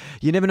sizes.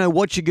 You never know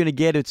what you're going to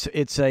get. It's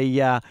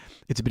a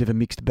bit of a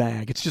mixed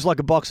bag. It's just like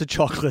a box of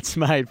chocolates,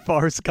 mate.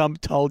 Forrest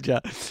Gump told you.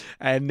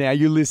 And now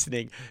you're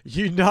listening.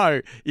 You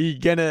know you're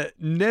going to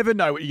never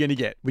know what you're going to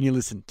get when you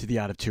listen to The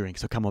Art of Touring.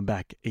 So come on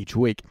back each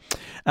week.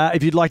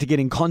 If you'd like to get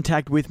in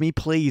contact with me,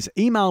 please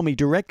email me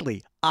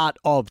directly,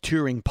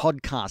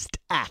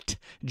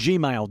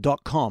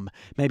 artoftouringpodcast@gmail.com.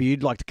 Maybe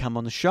you'd like to come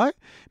on the show.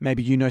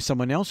 Maybe you know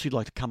someone else who'd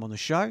like to come on the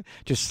show.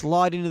 Just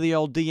slide into the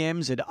old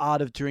DMs at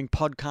Art of Touring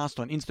Podcast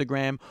on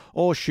Instagram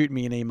or shoot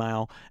me an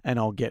email and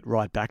I'll get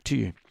right back to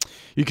you.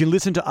 You can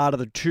listen to Art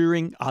of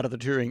Touring on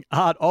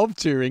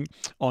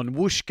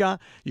Whooshka.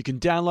 You can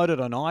download it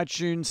on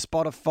iTunes,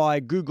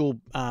 Spotify, Google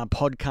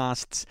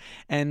Podcasts.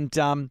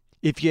 And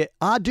if you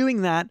are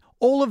doing that,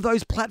 all of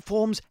those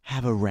platforms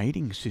have a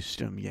rating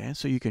system, yeah?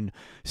 So you can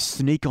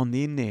sneak on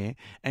in there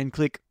and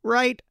click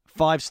rate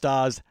 5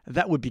 stars.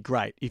 That would be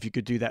great. If you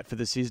could do that for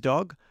the Sizz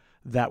Dog,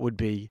 that would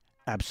be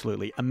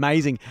absolutely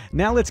amazing.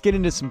 Now let's get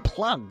into some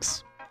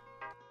plugs.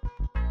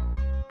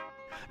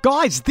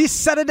 Guys, this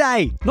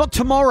Saturday, not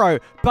tomorrow,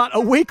 but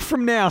a week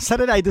from now,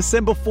 Saturday,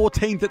 December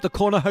 14th at the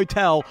Corner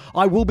Hotel,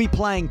 I will be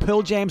playing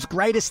Pearl Jam's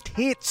greatest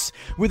hits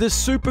with a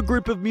super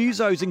group of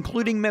musos,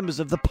 including members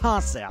of the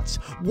Passouts,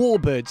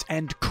 Warbirds,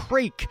 and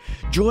Creek.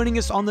 Joining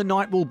us on the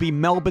night will be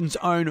Melbourne's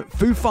own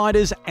Foo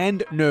Fighters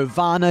and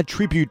Nirvana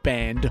tribute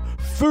band,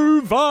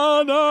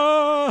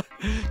 Foovana.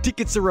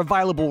 Tickets are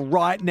available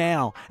right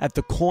now at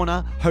the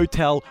Corner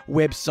Hotel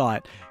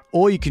website.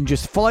 Or you can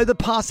just follow the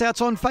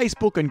Passouts on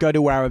Facebook and go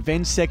to our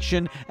events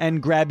section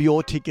and grab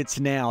your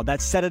tickets now.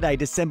 That's Saturday,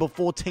 December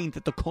 14th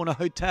at the Corner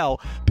Hotel.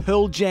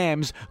 Pearl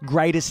Jam's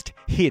greatest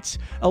hits.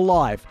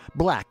 Alive,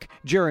 Black,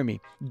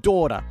 Jeremy,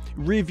 Daughter,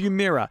 Rearview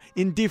Mirror,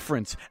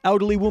 Indifference,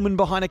 Elderly Woman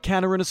Behind a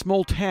Counter in a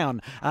Small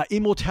Town,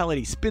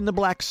 Immortality, Spin the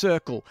Black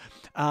Circle,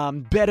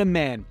 Better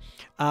Man,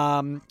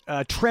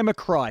 Tremor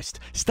Christ,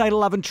 State of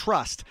Love and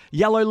Trust,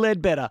 Yellow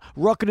Ledbetter,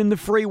 Rocket in the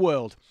Free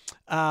World.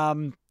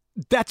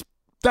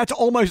 That's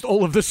almost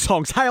all of the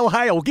songs. Hail,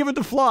 hail, Given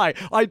to Fly.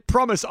 I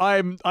promise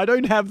I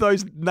don't have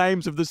those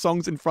names of the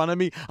songs in front of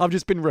me. I've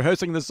just been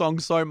rehearsing the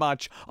songs so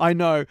much. I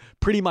know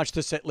pretty much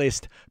the set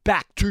list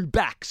back to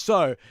back.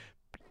 So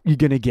you're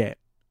going to get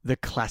the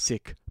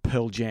classic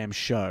Pearl Jam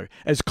show.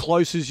 As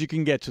close as you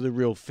can get to the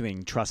real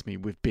thing. Trust me,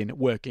 we've been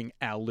working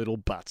our little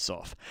butts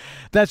off.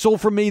 That's all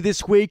from me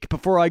this week.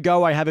 Before I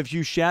go, I have a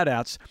few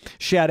shout-outs.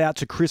 Shout out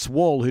to Chris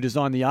Wall, who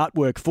designed the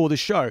artwork for the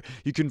show.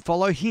 You can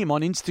follow him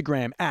on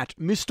Instagram at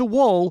Mr.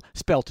 Wall,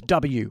 spelt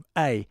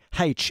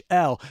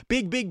W-A-H-L.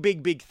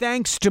 Big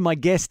thanks to my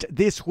guest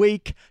this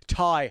week,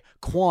 Tai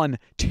Quan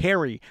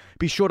Terry.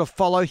 Be sure to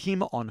follow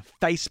him on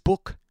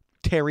Facebook,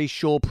 Terry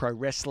Shaw Pro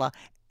Wrestler,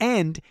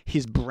 and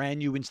his brand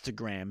new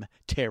Instagram,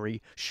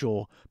 Terry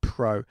Shaw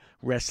Pro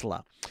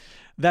Wrestler.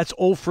 That's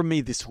all from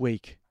me this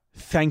week.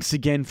 Thanks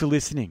again for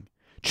listening.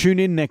 Tune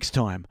in next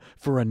time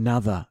for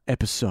another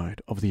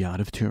episode of The Art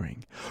of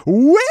Touring.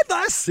 With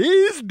the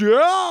seas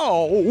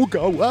dog.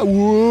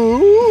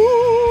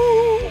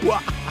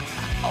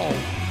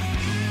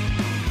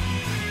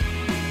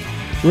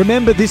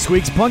 Remember, this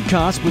week's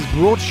podcast was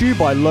brought to you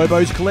by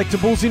Lobo's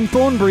Collectibles in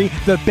Thornbury,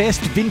 the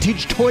best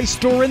vintage toy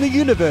store in the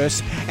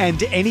universe,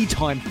 and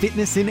Anytime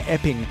Fitness in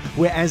Epping,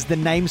 where, as the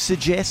name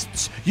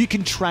suggests, you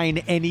can train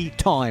any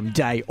time,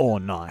 day or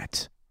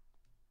night.